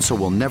phones, so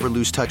we'll never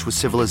lose touch with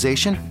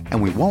civilization,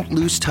 and we won't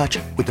lose touch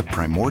with the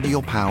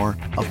primordial power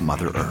of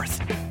Mother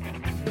Earth.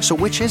 So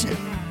which is it?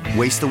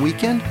 Waste the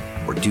weekend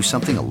or do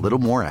something a little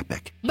more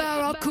epic?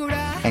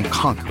 And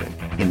conquer it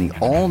in the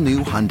all-new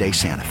Hyundai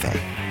Santa Fe.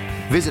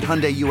 Visit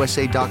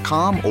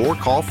HyundaiUSA.com or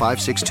call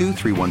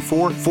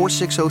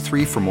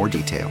 562-314-4603 for more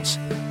details.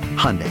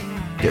 Hyundai,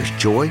 there's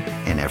joy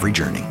in every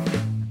journey.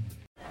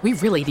 We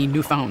really need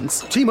new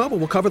phones. T-Mobile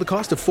will cover the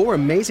cost of 4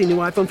 amazing new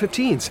iPhone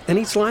 15s, and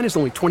each line is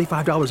only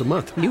 $25 a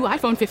month. New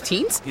iPhone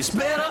 15s? It's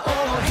better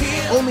over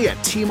here. Only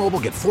at T-Mobile,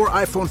 get 4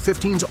 iPhone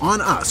 15s on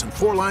us and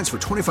 4 lines for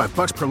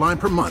 $25 per line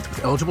per month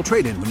with eligible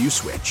trade-in when you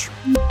switch.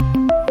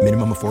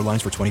 Minimum of 4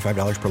 lines for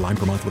 $25 per line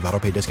per month with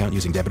autopay discount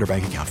using debit or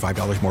bank account.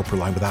 $5 more per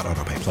line without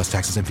autopay, plus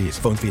taxes and fees.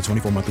 Phone fee at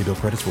 24 monthly bill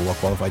credits for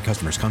well-qualified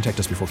customers. Contact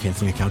us before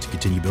canceling account to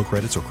continue bill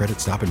credits or credit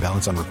stop and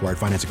balance on required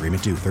finance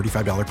agreement due.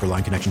 $35 per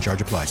line connection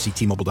charge applies. See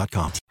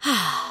T-Mobile.com.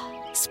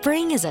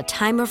 Spring is a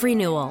time of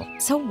renewal,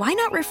 so why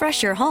not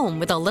refresh your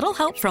home with a little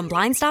help from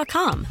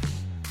Blinds.com?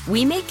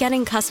 We make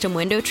getting custom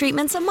window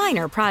treatments a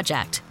minor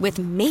project with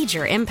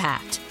major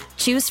impact.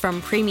 Choose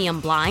from premium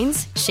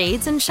blinds,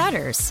 shades, and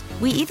shutters.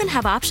 We even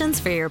have options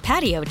for your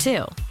patio,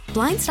 too.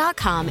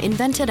 Blinds.com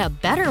invented a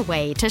better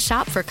way to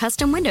shop for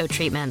custom window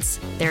treatments.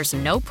 There's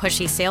no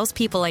pushy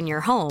salespeople in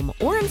your home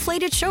or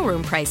inflated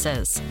showroom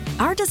prices.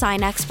 Our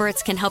design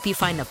experts can help you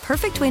find the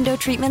perfect window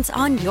treatments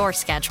on your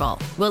schedule.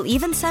 We'll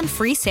even send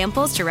free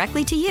samples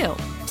directly to you.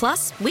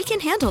 Plus, we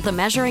can handle the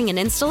measuring and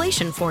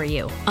installation for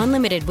you.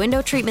 Unlimited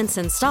window treatments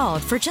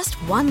installed for just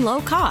one low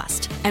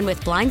cost. And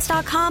with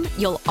Blinds.com,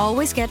 you'll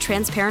always get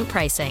transparent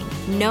pricing.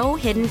 No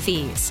hidden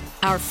fees.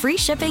 Our free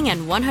shipping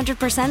and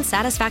 100%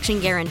 satisfaction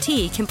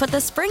guarantee can put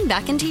the spring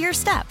back into your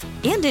step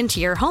and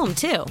into your home,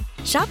 too.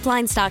 Shop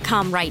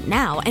Blinds.com right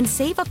now and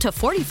save up to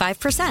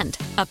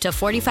 45%. Up to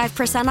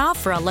 45% off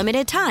for a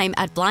limited time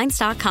at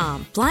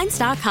Blinds.com.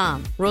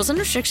 Blinds.com. Rules and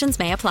restrictions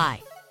may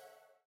apply.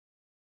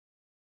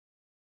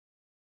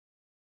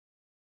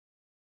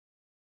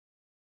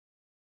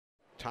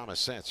 Thomas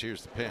sets.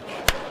 Here's the pitch.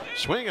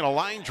 Swing and a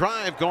line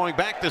drive going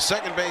back to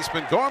second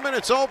baseman Gorman.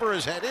 It's over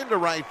his head into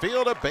right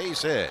field. A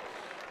base hit.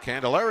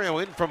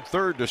 Candelario in from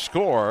third to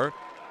score.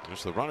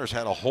 As the runners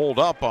had a hold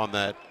up on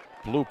that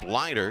bloop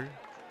liner.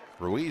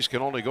 Ruiz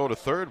can only go to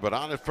third, but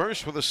on at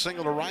first with a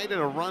single to right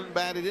and a run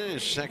batted in.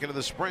 His second of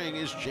the spring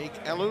is Jake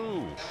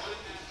Alou.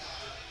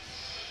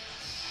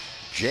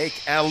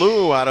 Jake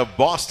Alou out of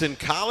Boston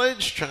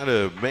College, trying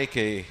to make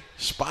a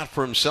spot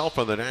for himself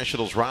on the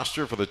Nationals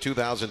roster for the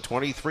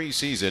 2023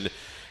 season,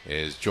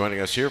 is joining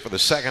us here for the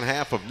second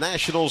half of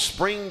Nationals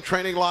Spring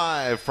Training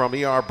Live from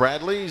E.R.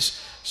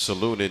 Bradley's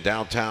Saloon in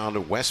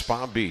downtown West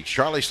Palm Beach.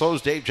 Charlie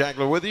Slows, Dave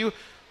Jagler with you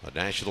on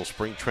National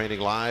Spring Training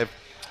Live.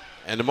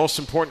 And the most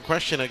important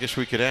question I guess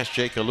we could ask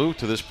Jake Alou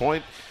to this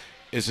point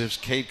is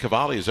if Cade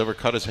Cavalli has ever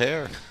cut his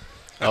hair.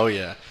 Oh,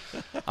 yeah.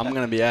 I'm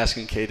going to be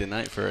asking Cade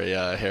tonight for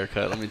a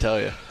haircut, let me tell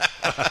you.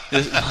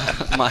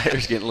 My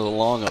hair's getting a little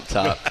long up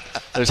top.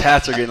 Those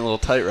hats are getting a little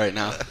tight right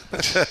now.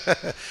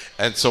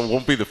 And so it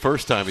won't be the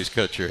first time he's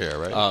cut your hair,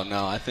 right? Oh,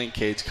 no. I think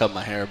Cade's cut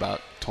my hair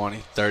about 20,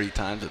 30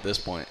 times at this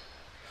point.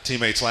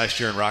 Teammates last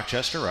year in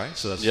Rochester, right?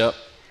 So that's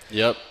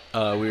Yep.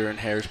 We were in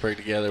Harrisburg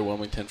together,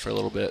 Wilmington for a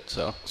little bit.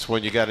 So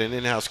when you got an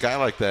in-house guy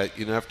like that,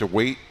 you don't have to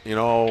wait.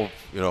 I'm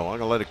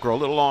gonna let it grow a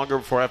little longer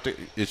before I have to.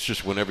 It's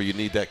just whenever you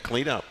need that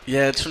cleanup.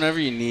 Yeah, it's whenever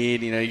you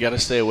need. You got to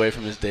stay away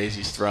from his days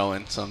he's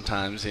throwing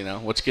sometimes.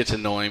 Which gets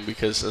annoying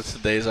because that's the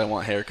days I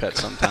want haircuts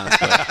sometimes.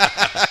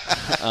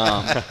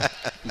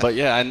 But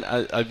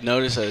yeah, I've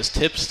noticed that his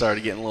tips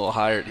started getting a little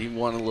higher. He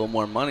wanted a little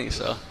more money,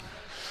 so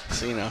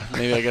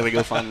maybe I got to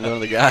go find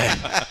another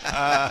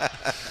guy.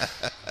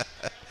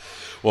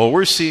 Well,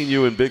 we're seeing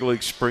you in big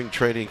league spring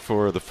training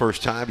for the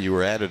first time. You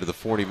were added to the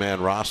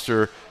 40-man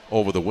roster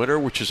over the winter,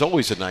 which is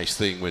always a nice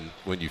thing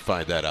when you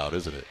find that out,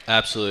 isn't it?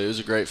 Absolutely. It was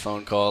a great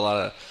phone call. A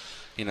lot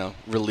of,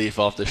 relief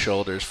off the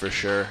shoulders for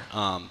sure.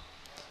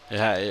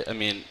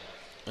 It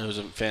was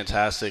a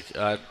fantastic,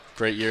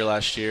 great year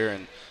last year,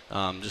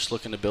 and just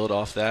looking to build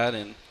off that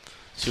and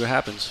see what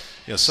happens.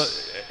 So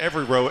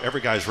every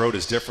guy's road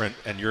is different,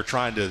 and you're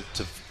trying to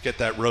get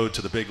that road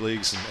to the big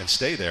leagues and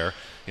stay there.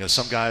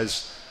 Some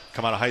guys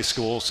come out of high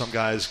school. Some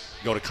guys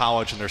go to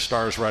college and they're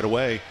stars right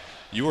away.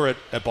 You were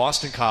at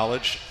Boston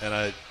College,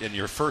 and in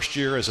your first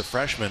year as a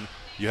freshman,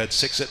 you had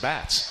 6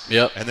 at-bats.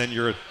 Yep. And then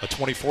you're a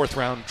 24th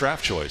round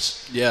draft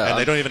choice. Yeah. And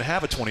they don't even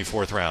have a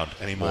 24th round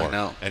anymore. I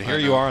know. And here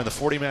you are on the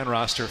 40-man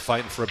roster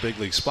fighting for a big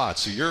league spot.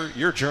 So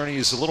your journey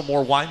is a little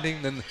more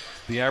winding than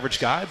the average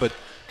guy, but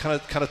kind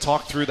of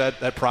talk through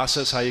that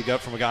process, how you got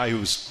from a guy who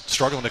was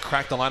struggling to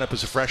crack the lineup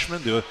as a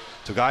freshman to a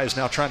guy who's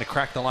now trying to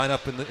crack the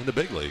lineup in the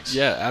big leagues.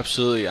 Yeah,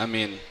 absolutely. I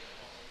mean,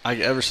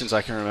 ever since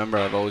I can remember,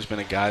 I've always been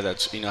a guy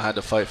that's had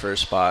to fight for a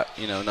spot.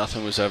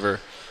 Nothing was ever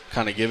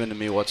kind of given to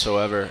me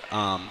whatsoever.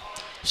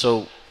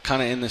 So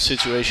kind of in the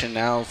situation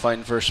now,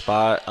 fighting for a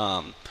spot,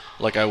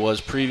 like I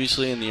was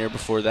previously in the year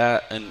before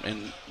that,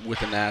 and with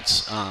the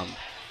Nats,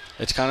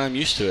 it's kind of, I'm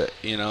used to it.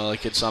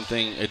 Like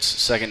it's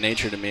second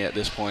nature to me at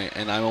this point,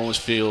 and I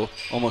almost feel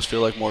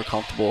like more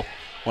comfortable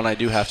when I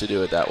do have to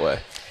do it that way,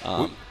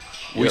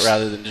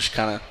 rather than just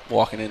kind of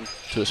walking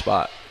into a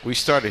spot. We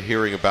started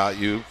hearing about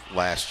you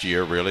last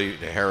year, really.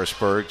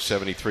 Harrisburg,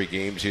 73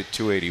 games, you had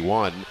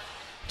 281,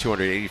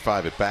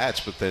 285 at bats,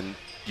 but then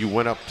you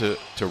went up to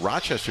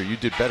Rochester. You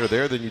did better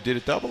there than you did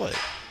at AA.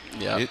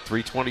 Yeah. Hit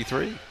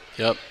 323.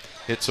 Yep.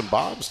 Hit some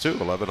bombs, too,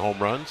 11 home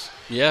runs.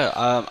 Yeah,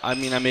 I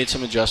made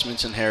some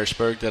adjustments in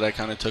Harrisburg that I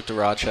kind of took to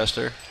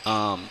Rochester.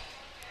 Kind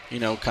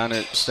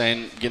of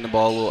getting the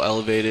ball a little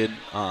elevated,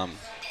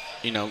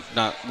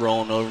 not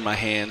rolling over my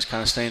hands,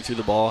 kind of staying through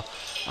the ball.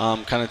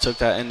 Kind of took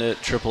that into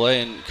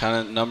AAA, and kind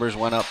of numbers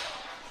went up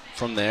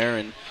from there.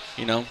 And,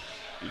 you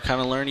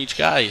kind of learn each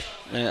guy,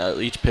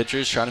 each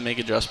pitcher's trying to make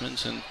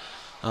adjustments, and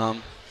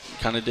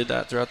kind of did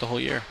that throughout the whole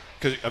year.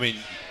 Because,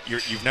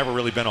 you've never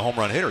really been a home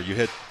run hitter. You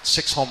hit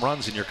 6 home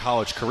runs in your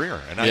college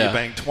career, and now you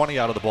banged 20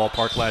 out of the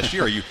ballpark last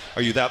year.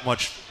 Are you that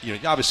much?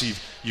 Obviously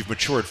you've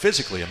matured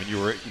physically.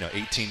 You were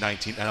 18,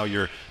 19. Now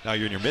you're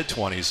in your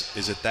mid-20s.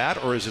 Is it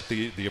that, or is it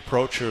the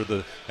approach and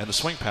the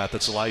swing path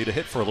that's allowed you to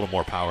hit for a little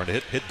more power and to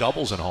hit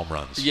doubles and home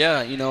runs?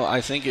 Yeah,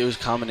 I think it was a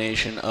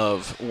combination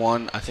of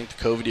one. I think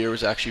the COVID year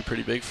was actually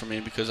pretty big for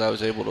me because I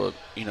was able to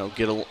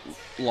get a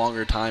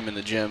longer time in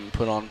the gym,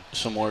 put on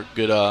some more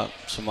good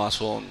some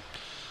muscle, and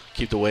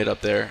keep the weight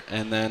up there.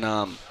 And then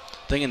I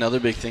think another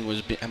big thing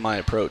was my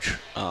approach.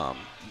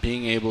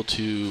 Being able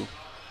to,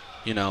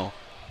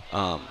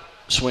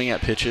 swing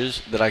at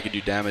pitches that I could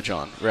do damage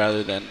on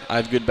rather than I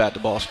have good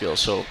bat-to-ball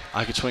skills. So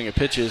I could swing at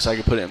pitches, I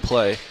could put it in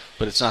play,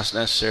 but it's not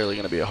necessarily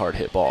going to be a hard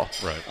hit ball.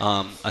 Right.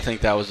 I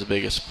think that was the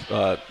biggest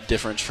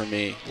difference for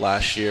me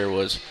last year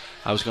was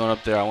I was going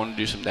up there, I wanted to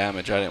do some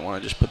damage. I didn't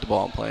want to just put the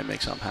ball in play and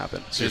make something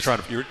happen. So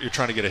you're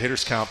trying to get a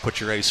hitter's count,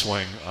 put your A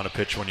swing on a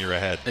pitch when you're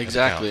ahead.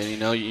 Exactly,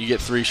 and you get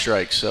 3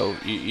 strikes. So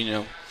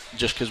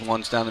just because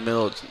one's down the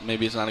middle,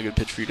 maybe it's not a good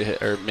pitch for you to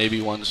hit, or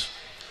maybe one's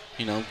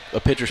a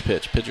pitcher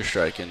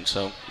strike, and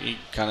so you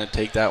kind of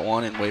take that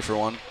one and wait for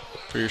one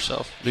for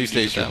yourself. These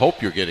days, you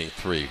hope you're getting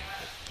 3.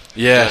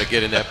 Yeah, you got to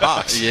get in that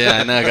box. Yeah,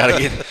 I know.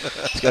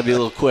 It's got to be a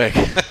little quick.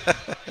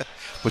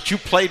 But you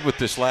played with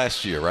this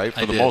last year, right?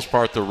 For the most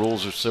part, the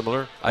rules are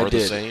similar or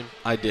the same?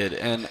 I did.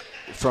 And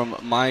from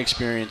my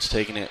experience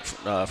taking it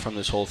from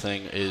this whole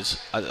thing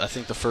is I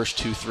think the first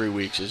 2-3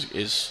 weeks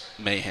is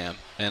mayhem.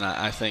 And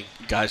I think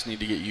guys need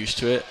to get used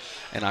to it.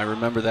 And I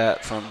remember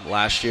that from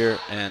last year.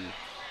 And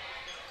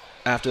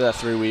after that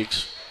 3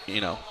 weeks,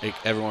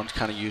 everyone's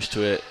kind of used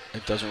to it.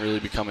 It doesn't really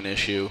become an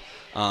issue.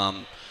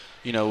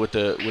 With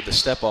the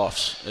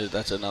step-offs,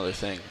 that's another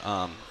thing.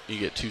 You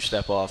get 2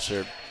 step-offs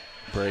or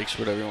breaks,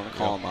 whatever you want to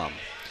call them.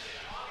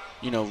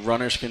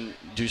 Runners can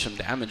do some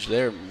damage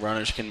there.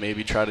 Runners can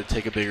maybe try to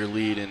take a bigger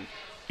lead, and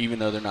even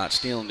though they're not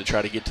stealing, to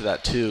try to get to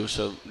that 2,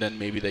 so then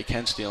maybe they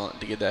can steal it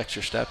to get the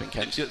extra step and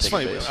can take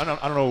funny. a base. I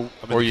don't know.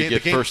 Or you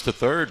get first to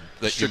third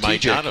that you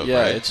might not have.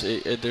 Yeah,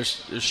 right?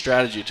 There's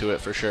strategy to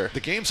it for sure. The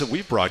games that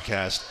we've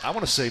broadcast, I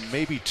want to say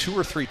maybe 2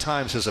 or 3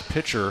 times has a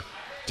pitcher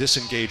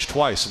disengaged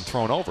twice and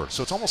thrown over.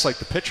 So it's almost like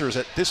the pitchers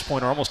at this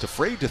point are almost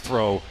afraid to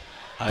throw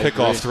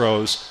pickoff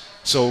throws.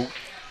 So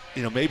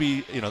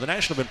maybe the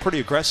National have been pretty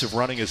aggressive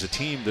running as a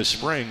team this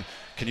spring.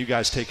 Can you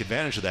guys take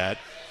advantage of that?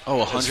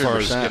 Oh, 100%. As far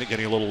as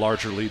getting a little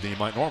larger lead than you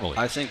might normally.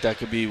 I think that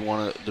could be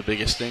one of the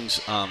biggest things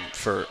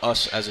for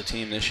us as a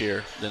team this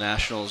year, the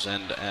Nationals,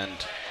 and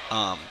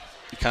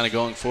kind of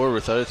going forward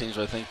with other things.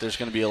 I think there's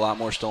going to be a lot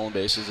more stolen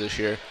bases this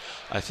year.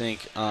 I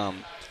think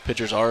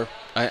pitchers are.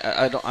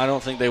 I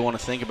don't think they want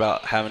to think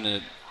about having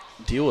to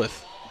deal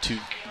with 2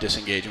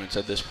 disengagements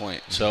at this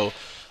point. So.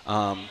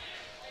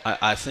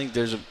 I think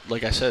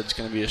like I said, it's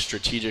going to be a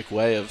strategic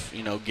way of,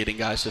 getting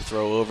guys to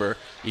throw over,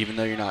 even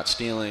though you're not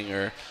stealing,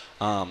 or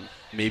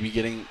maybe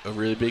getting a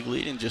really big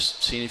lead and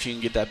just seeing if you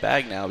can get that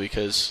bag now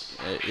because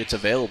it's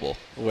available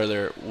where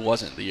there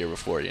wasn't the year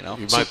before, You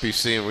might be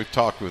seeing, we've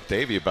talked with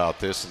Davey about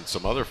this and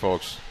some other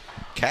folks,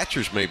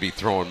 catchers may be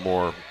throwing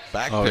more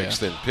back picks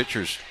than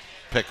pitchers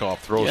pick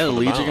off throws. Yeah, the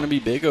leads mound. are going to be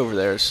big over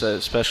there, so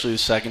especially the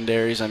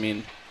secondaries.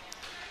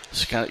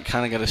 It's kind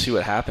of got to see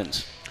what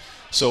happens.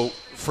 So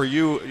for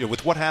you,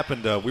 with what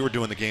happened, we were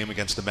doing the game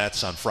against the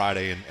Mets on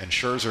Friday, and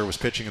Scherzer was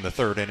pitching in the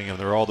 3rd inning, and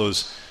there were all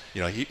those,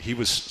 he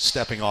was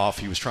stepping off,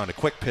 he was trying to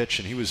quick pitch,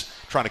 and he was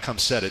trying to come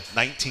set at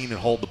 19 and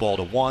hold the ball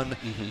to 1.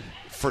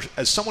 Mm-hmm.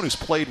 As someone who's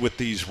played with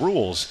these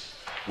rules,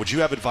 would you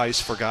have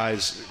advice for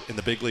guys in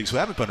the big leagues who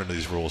haven't been under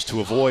these rules to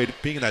avoid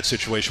being in that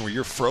situation where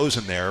you're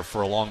frozen there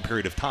for a long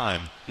period of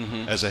time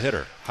as a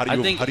hitter? How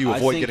do you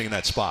avoid getting in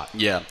that spot?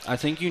 Yeah, I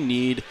think you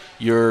need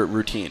your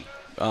routine.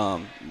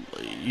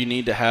 You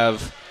need to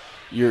have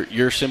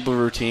your simple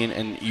routine,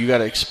 and you got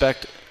to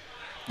expect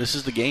this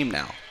is the game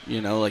now.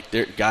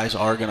 Guys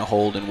are going to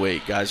hold and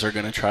wait. Guys are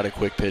going to try to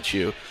quick pitch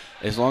you.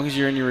 As long as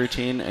you're in your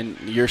routine and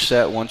you're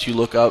set once you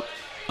look up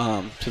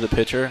to the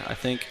pitcher, I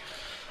think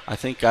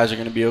guys are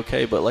going to be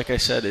okay. But like I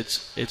said,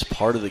 it's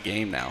part of the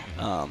game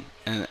now,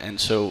 and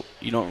so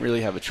you don't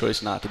really have a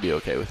choice not to be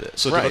okay with it.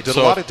 So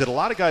did a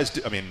lot of guys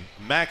do, I mean,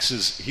 Max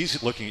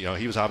he's looking.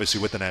 He was obviously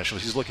with the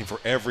Nationals. He's looking for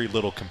every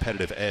little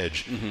competitive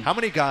edge. How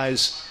many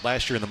guys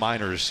last year in the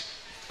minors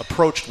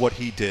approached what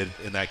he did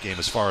in that game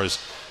as far as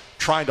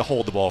trying to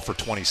hold the ball for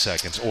 20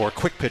 seconds or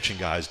quick pitching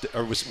guys?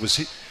 Or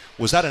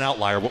was that an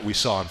outlier, what we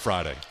saw on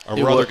Friday? Or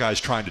were other guys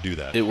trying to do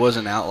that? It was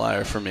an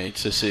outlier for me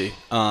to see.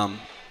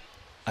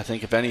 I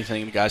think, if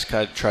anything, the guys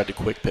kind of tried to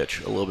quick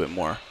pitch a little bit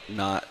more,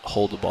 not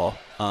hold the ball.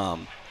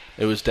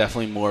 It was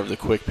definitely more of the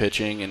quick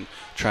pitching and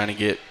trying to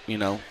get,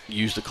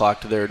 use the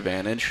clock to their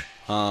advantage,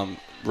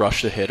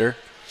 rush the hitter.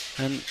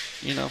 And,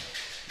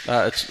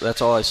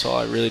 that's all I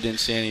saw. I really didn't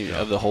see any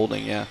of the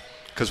holding,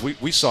 Because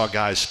we saw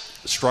guys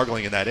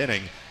struggling in that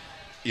inning.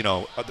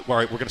 All right,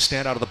 we're going to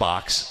stand out of the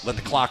box, let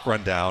the clock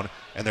run down,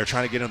 and they're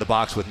trying to get in the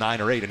box with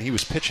 9 or 8, and he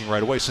was pitching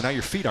right away, so now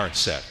your feet aren't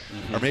set.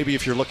 Or maybe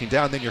if you're looking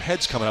down, then your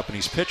head's coming up and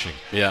he's pitching.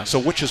 Yeah. So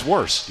which is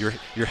worse, your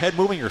head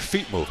moving or your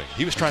feet moving?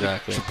 He was trying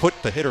to put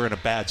the hitter in a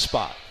bad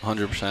spot.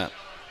 100%.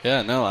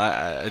 Yeah, no,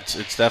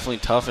 it's definitely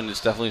tough, and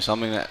it's definitely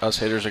something that us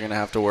hitters are going to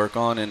have to work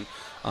on, and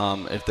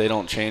if they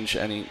don't change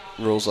any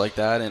rules like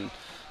that, and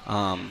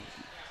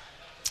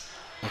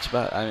that's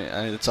about. I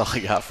mean, that's all I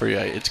got for you.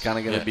 It's kind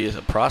of going to be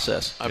a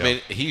process. I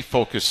mean, he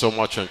focused so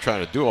much on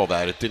trying to do all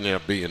that, it didn't end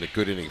up being a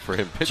good inning for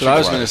him pitching. So I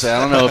was going to say,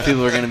 I don't know if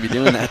people are going to be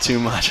doing that too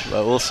much,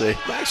 but we'll see.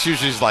 Max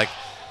usually is like,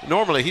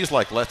 normally he's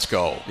like, let's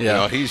go.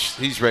 Yeah.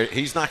 He's ready.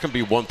 He's not going to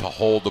be one to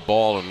hold the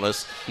ball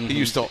unless he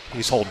used to.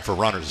 He's holding for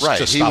runners, right?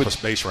 To stop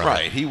a base runner.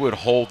 Right. He would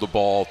hold the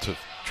ball to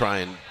try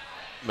and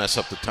mess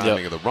up the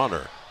timing of the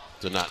runner.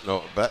 To not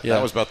know, but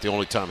that was about the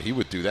only time he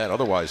would do that.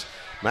 Otherwise,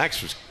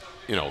 Max was.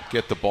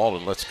 Get the ball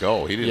and let's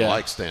go. He didn't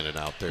like standing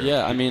out there.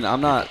 Yeah, I mean, I'm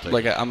not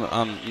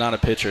a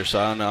pitcher, so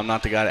I don't know. I'm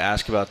not the guy to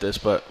ask about this.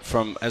 But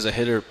from as a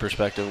hitter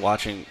perspective,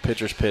 watching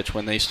pitchers pitch,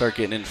 when they start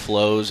getting in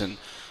flows, and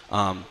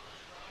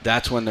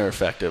that's when they're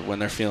effective, when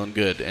they're feeling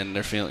good and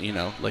they're feeling,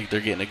 like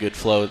they're getting a good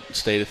flow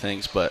state of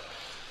things. But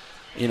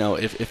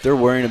if they're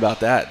worrying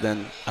about that,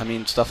 then I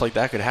mean, stuff like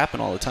that could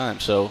happen all the time.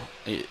 So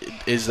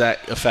is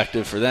that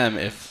effective for them?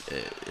 If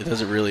it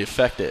doesn't really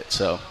affect it,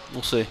 so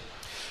we'll see.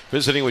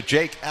 Visiting with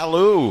Jake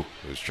Alou,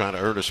 who's trying to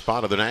earn a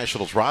spot on the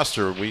Nationals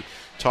roster. We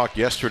talked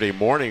yesterday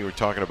morning. We were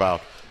talking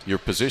about your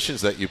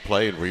positions that you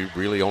play, and we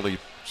really only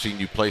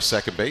seen you play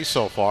second base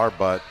so far,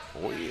 but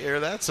we hear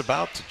that's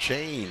about to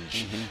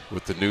change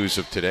with the news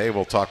of today.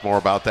 We'll talk more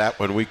about that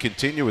when we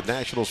continue with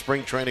National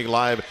Spring Training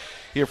Live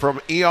here from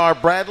E.R.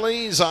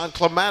 Bradley's on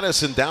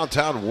Clematis in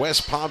downtown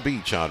West Palm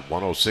Beach on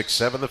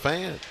 106.7 The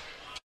Fan.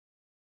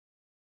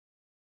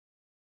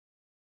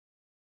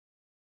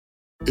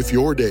 If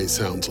your day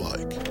sounds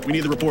like, we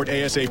need the report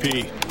ASAP,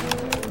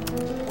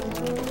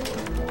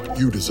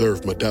 you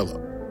deserve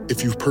Modelo.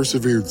 If you've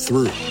persevered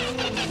through,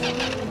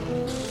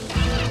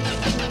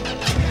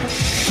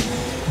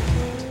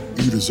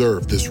 you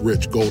deserve this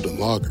rich golden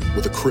lager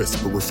with a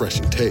crisp but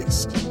refreshing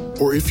taste.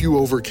 Or if you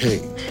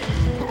overcame,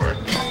 2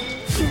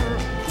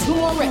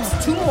 more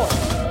reps, 2 more.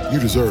 You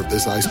deserve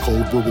this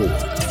ice-cold reward.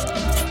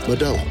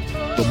 Modelo,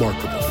 the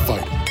Remarkable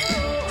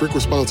Fighter. Drink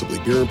responsibly.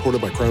 Beer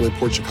imported by Crown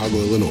Imports, Chicago,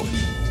 Illinois.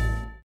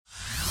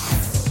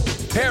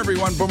 Hey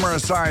everyone, Boomer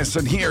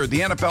Esiason here.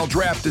 The NFL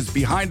Draft is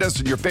behind us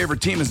and your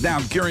favorite team is now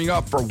gearing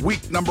up for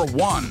week number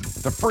 1.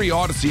 The free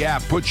Odyssey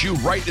app puts you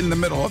right in the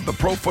middle of the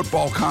pro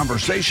football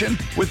conversation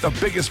with the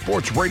biggest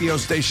sports radio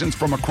stations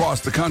from across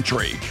the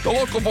country. The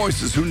local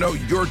voices who know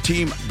your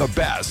team the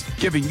best,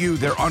 giving you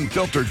their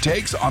unfiltered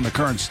takes on the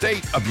current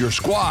state of your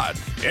squad.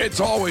 It's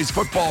always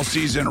football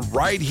season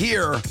right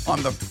here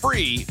on the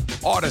free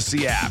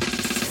Odyssey app.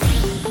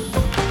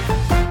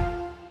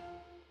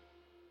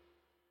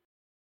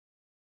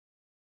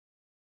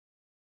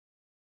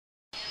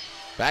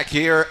 Back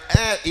here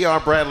at E.R.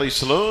 Bradley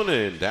Saloon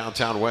in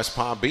downtown West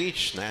Palm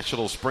Beach.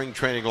 National Spring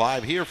Training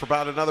Live here for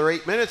about another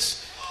 8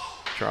 minutes.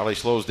 Charlie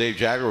Slows, Dave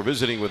Jagger. We're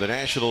visiting with the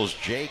Nationals'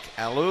 Jake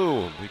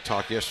Alou. We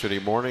talked yesterday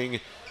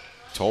morning.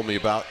 Told me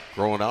about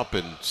growing up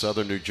in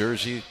southern New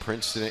Jersey,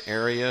 Princeton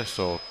area.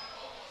 So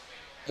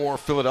more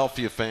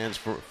Philadelphia fans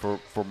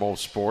for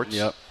most sports.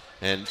 Yep.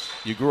 And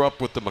you grew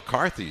up with the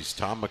McCarthys,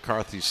 Tom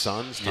McCarthy's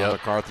sons. Tom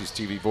McCarthy's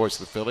TV voice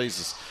of the Phillies.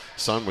 His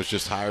son was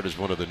just hired as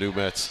one of the new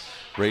Mets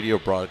radio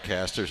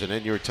broadcasters. And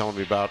then you were telling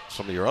me about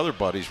some of your other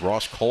buddies,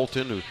 Ross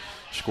Colton, who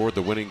scored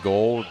the winning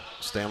goal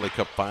Stanley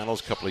Cup Finals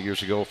a couple of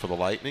years ago for the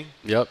Lightning.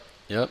 Yep.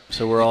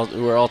 So we're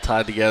all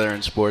tied together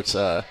in sports.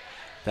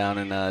 down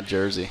in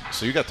Jersey.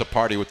 So you got to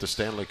party with the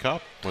Stanley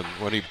Cup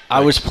when he.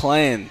 I was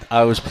playing.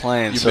 You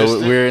So missed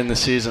it? we were in the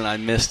season. I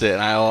missed it,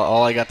 and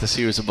all I got to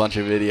see was a bunch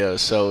of videos.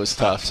 So it was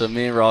tough. So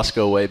me and Ross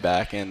go way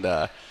back, and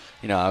I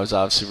was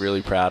obviously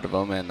really proud of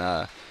him,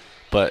 and.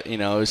 But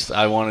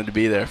I wanted to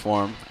be there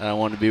for him, and I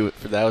wanted to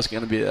be. That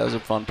was a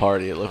fun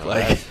party. It looked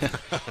like.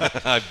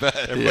 I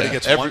bet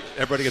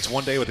Everybody gets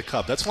one day with the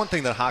cup. That's one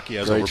thing that hockey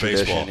has Great over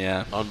tradition, baseball.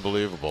 yeah.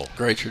 Unbelievable.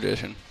 Great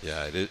tradition.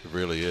 Yeah, it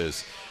really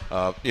is.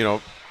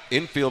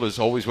 Infield is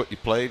always what you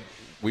played.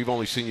 We've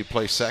only seen you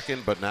play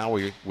second, but now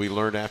we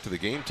learned after the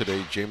game today,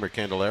 Jeimer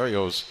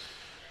Candelario's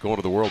going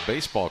to the World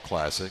Baseball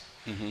Classic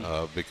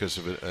because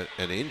of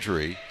an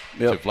injury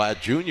to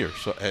Vlad Jr.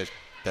 So.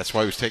 That's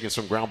why he was taking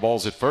some ground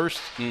balls at first,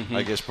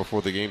 I guess,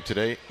 before the game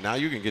today. Now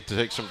you can get to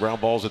take some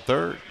ground balls at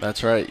third.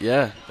 That's right,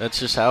 yeah. That's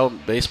just how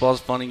baseball's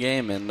a funny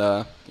game.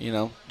 And,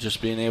 just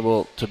being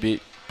able to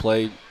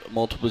play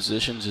multiple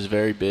positions is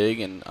very big.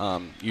 And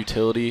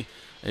utility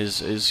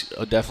is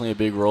definitely a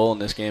big role in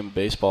this game of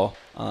baseball.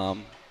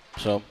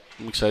 So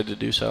I'm excited to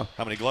do so.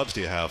 How many gloves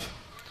do you have?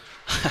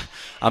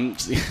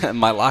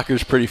 My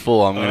locker's pretty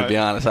full, I'm going to be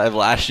honest. I have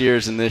last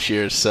year's and this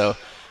year's, so...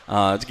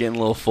 it's getting a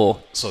little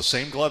full. So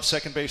same glove,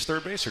 second base,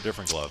 third base, or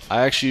different glove?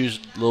 I actually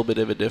used a little bit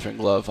of a different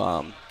glove.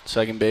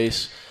 Second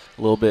base,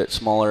 a little bit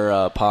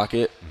smaller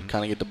pocket,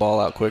 kind of get the ball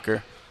out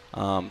quicker.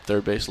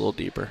 Third base, a little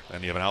deeper.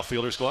 And you have an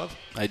outfielder's glove?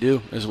 I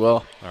do as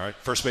well. All right.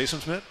 First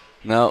baseman's mitt?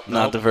 No,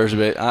 not the first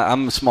base.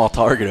 I'm a small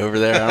target over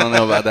there. I don't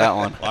know about that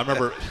one. Well,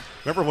 I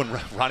remember when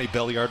Ronnie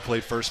Belliard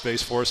played first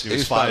base for us. He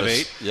was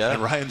 5'8",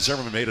 and Ryan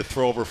Zimmerman made a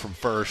throw over from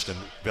first, and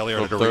Belliard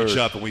had to reach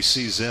up, and we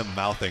see Zim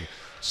mouthing,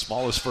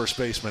 smallest first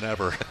baseman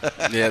ever.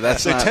 Yeah,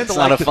 that's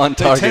not a fun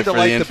target for the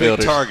infielders. They tend to like the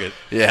big target.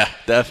 Yeah,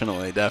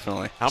 definitely.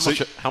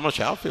 How much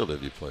outfield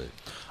have you played?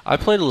 I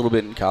played a little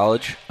bit in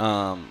college.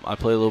 I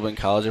played a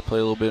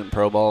little bit in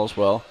pro ball as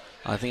well.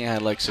 I think I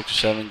had like 6 or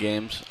 7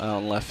 games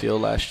on left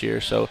field last year.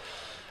 So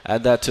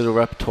add that to the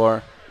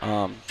repertoire.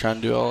 Trying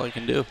to do all I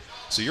can do.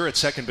 So you're at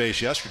second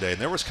base yesterday, and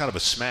there was kind of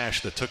a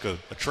smash that took a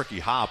tricky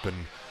hop,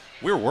 and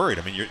we were worried.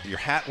 I mean, your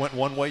hat went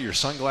one way, your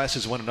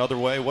sunglasses went another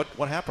way.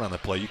 What happened on the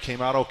play? You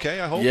came out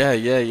okay, I hope?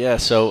 Yeah.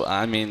 So,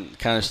 I mean,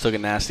 kind of just took a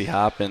nasty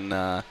hop, and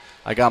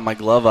I got my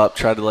glove up,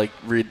 tried to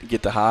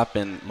get the hop,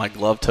 and my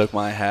glove took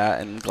my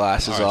hat and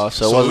glasses off.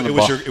 So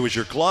it was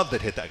your glove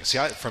that hit that. See,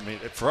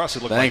 for us,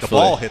 it looked like the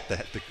ball hit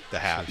the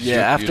hat.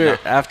 Yeah,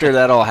 after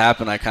that all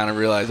happened, I kind of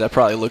realized that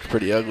probably looked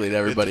pretty ugly to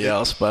everybody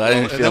else, but I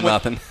didn't feel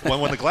nothing.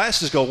 When the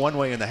glasses go one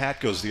way and the hat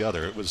goes the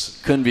other,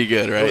 couldn't be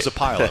good, right? It was a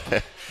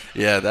pileup.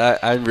 Yeah,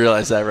 I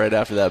realized that right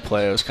after that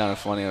play. It was kind of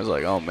funny. I was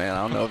like, oh, man,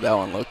 I don't know if that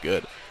one looked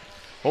good.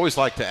 Always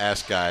like to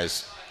ask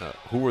guys,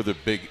 who were the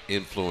big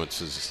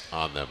influences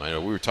on them? I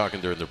know we were talking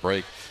during the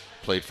break,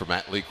 played for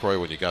Matt LeCroy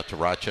when you got to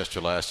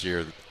Rochester last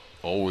year.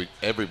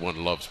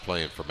 Everyone loves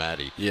playing for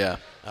Matty. Yeah.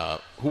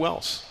 Who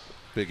else?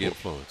 Big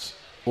influence.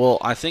 Well,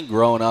 I think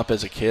growing up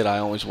as a kid, I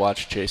always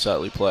watched Chase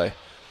Utley play.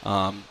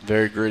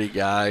 Very gritty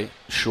guy,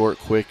 short,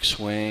 quick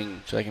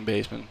swing, second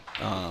baseman.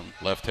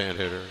 Left-hand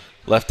hitter.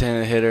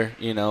 Left-handed hitter,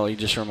 he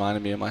just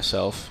reminded me of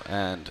myself,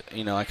 and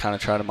I kind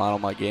of try to model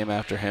my game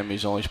after him.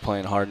 He's always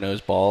playing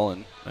hard-nosed ball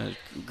and a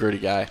gritty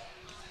guy.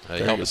 He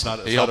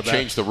helped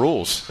change the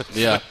rules.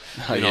 Yeah,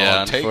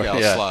 on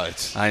takeout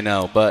slides. I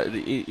know, but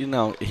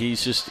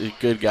he's just a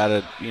good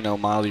guy to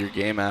model your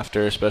game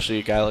after, especially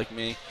a guy like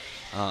me,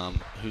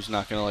 who's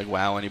not going to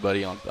wow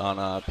anybody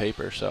on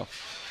paper. So.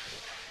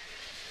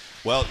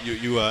 Well,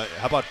 you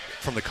how about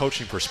from the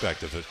coaching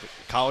perspective?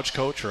 A college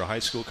coach or a high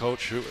school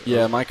coach?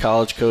 Yeah, my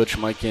college coach,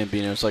 Mike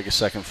Gambino, is like a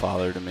second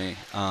father to me.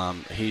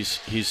 He's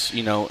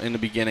in the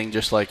beginning,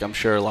 just like I'm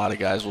sure a lot of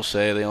guys will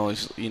say, they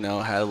always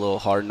had a little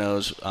hard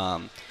nose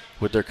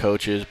with their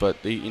coaches, but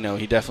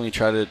he definitely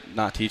tried to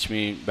not teach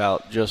me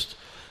about just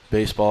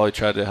baseball. He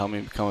tried to help me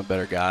become a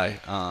better guy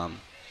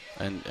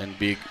and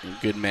be a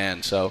good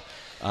man. So.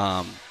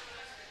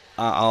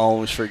 I'll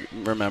always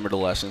remember the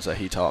lessons that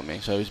he taught me.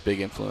 So he's a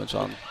big influence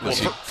on. Does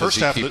he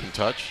keep in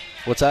touch?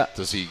 What's that?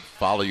 Does he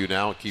follow you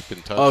now and keep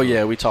in touch? Oh,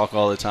 yeah, we talk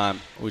all the time.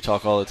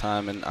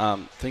 And I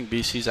think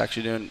BC's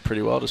actually doing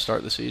pretty well to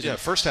start the season. Yeah,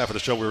 first half of the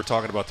show we were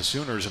talking about the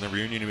Sooners and the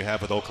reunion we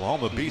have with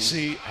Oklahoma. Mm-hmm.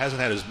 BC hasn't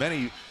had as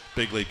many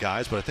big league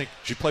guys, but I think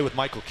did you play with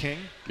Michael King,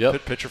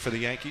 pitcher for the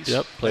Yankees?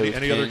 Yep.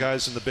 Any other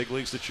guys in the big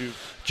leagues that you?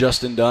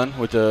 Justin Dunn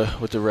with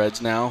the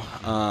Reds now.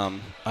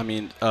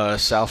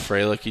 Sal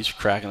Frelick, he's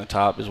cracking the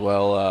top as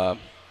well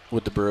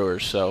with the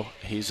Brewers. So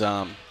he's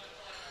I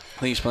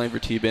think he's playing for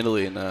Team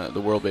Italy in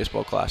the World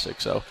Baseball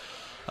Classic. So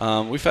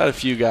we've had a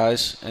few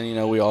guys,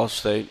 and we all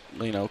stay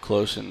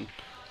close and.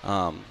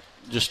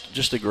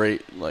 Just a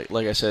great, like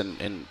I said,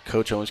 and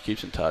Coach always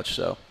keeps in touch,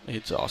 so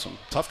it's awesome.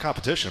 Tough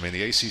competition. I mean,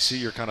 the ACC,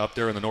 you're kind of up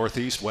there in the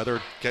Northeast. Weather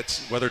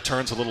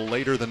turns a little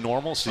later than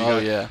normal, so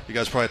you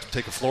guys probably have to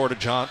take a Florida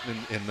jaunt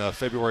in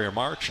February or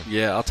March.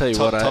 Yeah, I'll tell you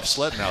tough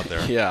sledding out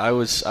there. Yeah, I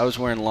was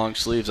wearing long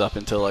sleeves up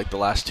until the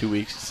last 2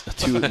 weeks,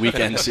 2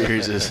 weekend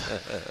series.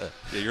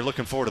 Yeah, you're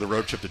looking forward to the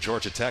road trip to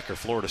Georgia Tech or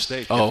Florida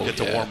State. Get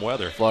to warm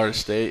weather. Florida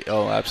State,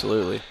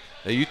 absolutely.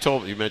 Now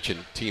you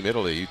mentioned Team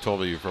Italy. You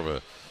told me you're from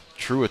a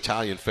true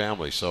Italian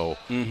family. So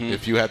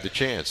if you had the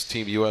chance,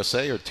 Team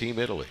USA or Team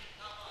Italy?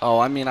 Oh,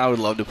 I mean, I would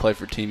love to play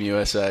for Team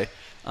USA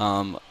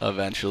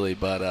eventually,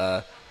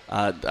 but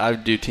I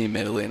would do Team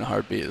Italy in a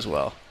heartbeat as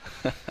well.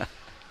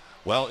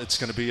 Well, it's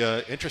going to be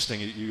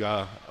interesting.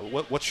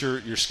 What's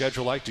your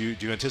schedule like? Do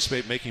you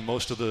anticipate making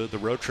most of the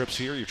road trips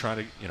here? You're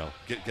trying to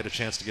get a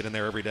chance to get in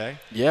there every day?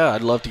 Yeah,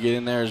 I'd love to get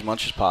in there as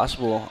much as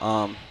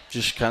possible.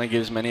 Just kind of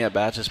get as many at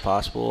bats as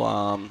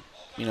possible.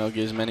 Get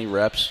as many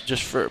reps,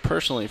 just for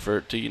personally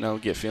to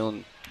get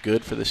feeling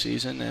good for the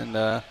season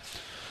and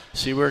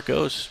see where it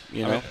goes. I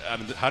mean,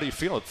 how do you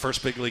feel at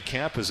first big league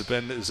camp? Is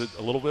it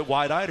a little bit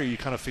wide-eyed, or you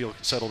kind of feel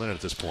settled in at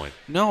this point?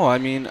 No, I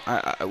mean,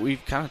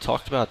 we've kind of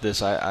talked about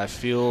this. I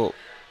feel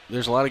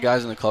there's a lot of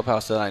guys in the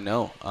clubhouse that I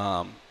know.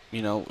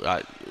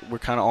 We're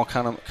kind of all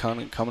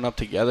coming up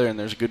together, and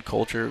there's a good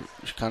culture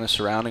kind of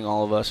surrounding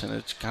all of us, and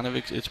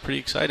it's pretty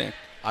exciting.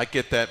 I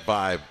get that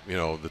vibe.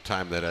 The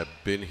time that I've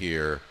been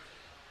here.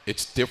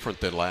 It's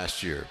different than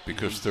last year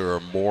because there are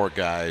more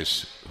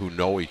guys who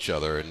know each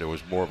other, and there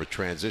was more of a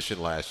transition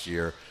last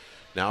year.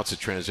 Now it's a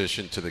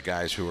transition to the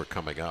guys who are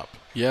coming up.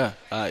 Yeah,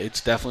 it's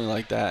definitely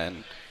like that,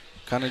 and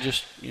kind of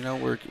just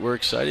we're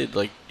excited.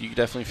 Like, you can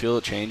definitely feel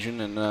it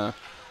changing and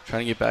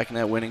trying to get back in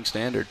that winning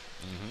standard.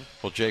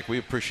 Well, Jake, we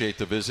appreciate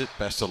the visit.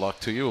 Best of luck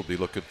to you. We'll be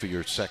looking for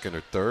your second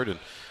or third, and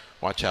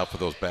watch out for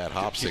those bad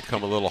hops. They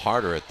come a little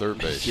harder at third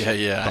base.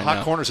 Yeah. The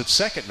hot corner's at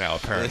second now,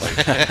 apparently.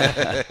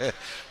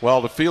 Well,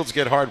 the fields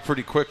get hard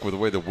pretty quick with the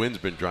way the wind's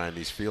been drying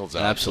these fields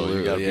out. Absolutely. So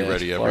you got to be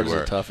ready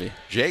everywhere. Florida's a toughie.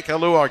 Jake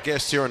Alu, our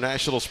guest here on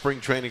National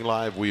Spring Training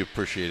Live. We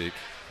appreciate it,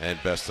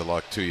 and best of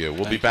luck to you.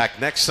 We'll be back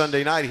next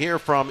Sunday night here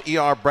from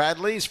E.R.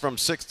 Bradley's from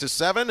 6 to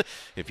 7.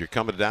 If you're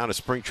coming down to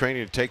spring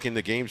training and taking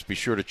the games, be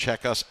sure to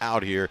check us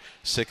out here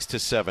 6 to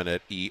 7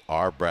 at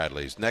E.R.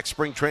 Bradley's. Next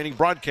spring training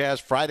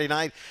broadcast Friday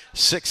night,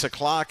 6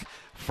 o'clock.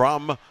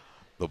 From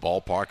the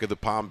ballpark of the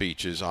Palm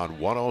Beaches on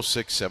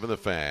 106.7 The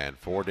Fan.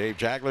 For Dave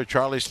Jagler,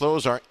 Charlie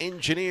Slows, our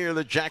engineer,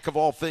 the jack of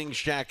all things,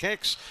 Jack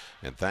Hicks.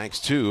 And thanks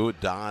to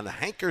Don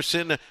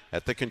Hankerson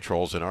at the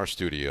controls in our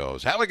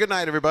studios. Have a good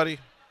night, everybody.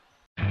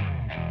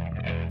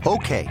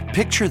 Okay,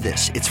 picture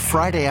this. It's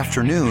Friday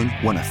afternoon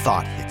when a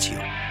thought hits you.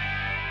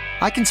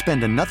 I can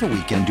spend another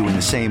weekend doing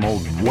the same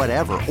old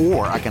whatever,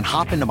 or I can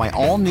hop into my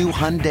all-new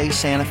Hyundai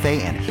Santa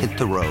Fe and hit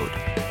the road.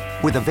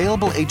 With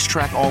available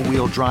H-Track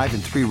all-wheel drive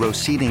and 3-row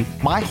seating,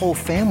 my whole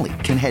family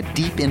can head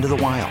deep into the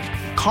wild.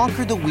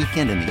 Conquer the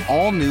weekend in the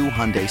all-new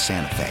Hyundai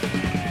Santa Fe.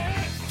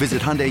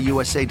 Visit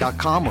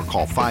HyundaiUSA.com or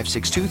call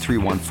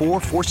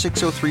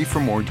 562-314-4603 for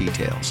more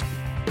details.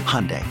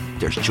 Hyundai,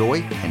 there's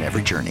joy in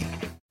every journey.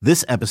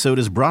 This episode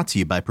is brought to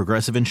you by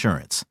Progressive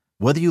Insurance.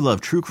 Whether you love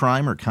true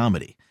crime or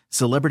comedy,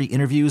 celebrity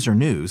interviews or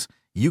news,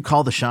 you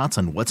call the shots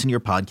on what's in your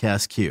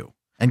podcast queue.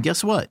 And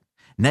guess what?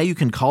 Now you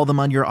can call them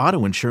on your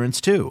auto insurance,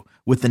 too,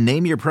 with the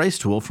Name Your Price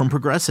tool from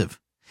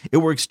Progressive. It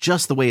works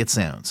just the way it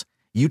sounds.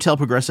 You tell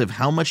Progressive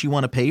how much you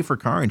want to pay for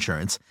car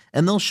insurance,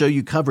 and they'll show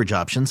you coverage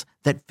options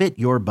that fit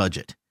your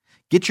budget.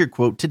 Get your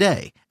quote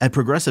today at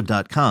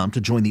Progressive.com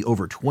to join the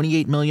over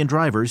 28 million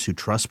drivers who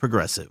trust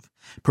Progressive.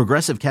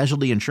 Progressive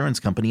Casualty Insurance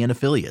Company and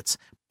Affiliates.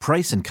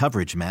 Price and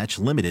coverage match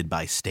limited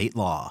by state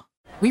law.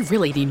 We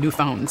really need new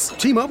phones.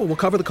 T-Mobile will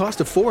cover the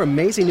cost of 4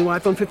 amazing new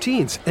iPhone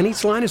 15s, and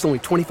each line is only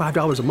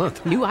 $25 a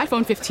month. New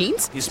iPhone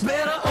 15s? It's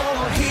better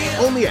over here.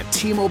 Only at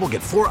T-Mobile,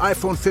 get 4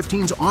 iPhone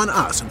 15s on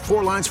us and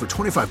 4 lines for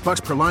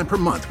 $25 per line per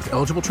month with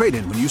eligible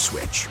trade-in when you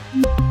switch.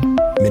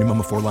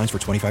 Minimum of 4 lines for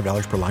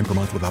 $25 per line per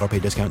month with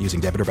autopay discount using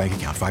debit or bank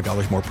account.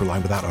 $5 more per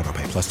line without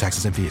autopay, plus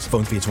taxes and fees.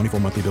 Phone fee at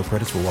 24 monthly bill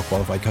credits for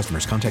well-qualified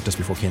customers. Contact us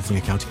before canceling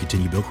account to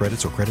continue bill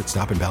credits or credit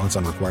stop and balance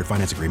on required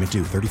finance agreement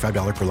due.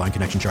 $35 per line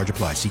connection charge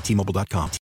applies. See T-Mobile.com.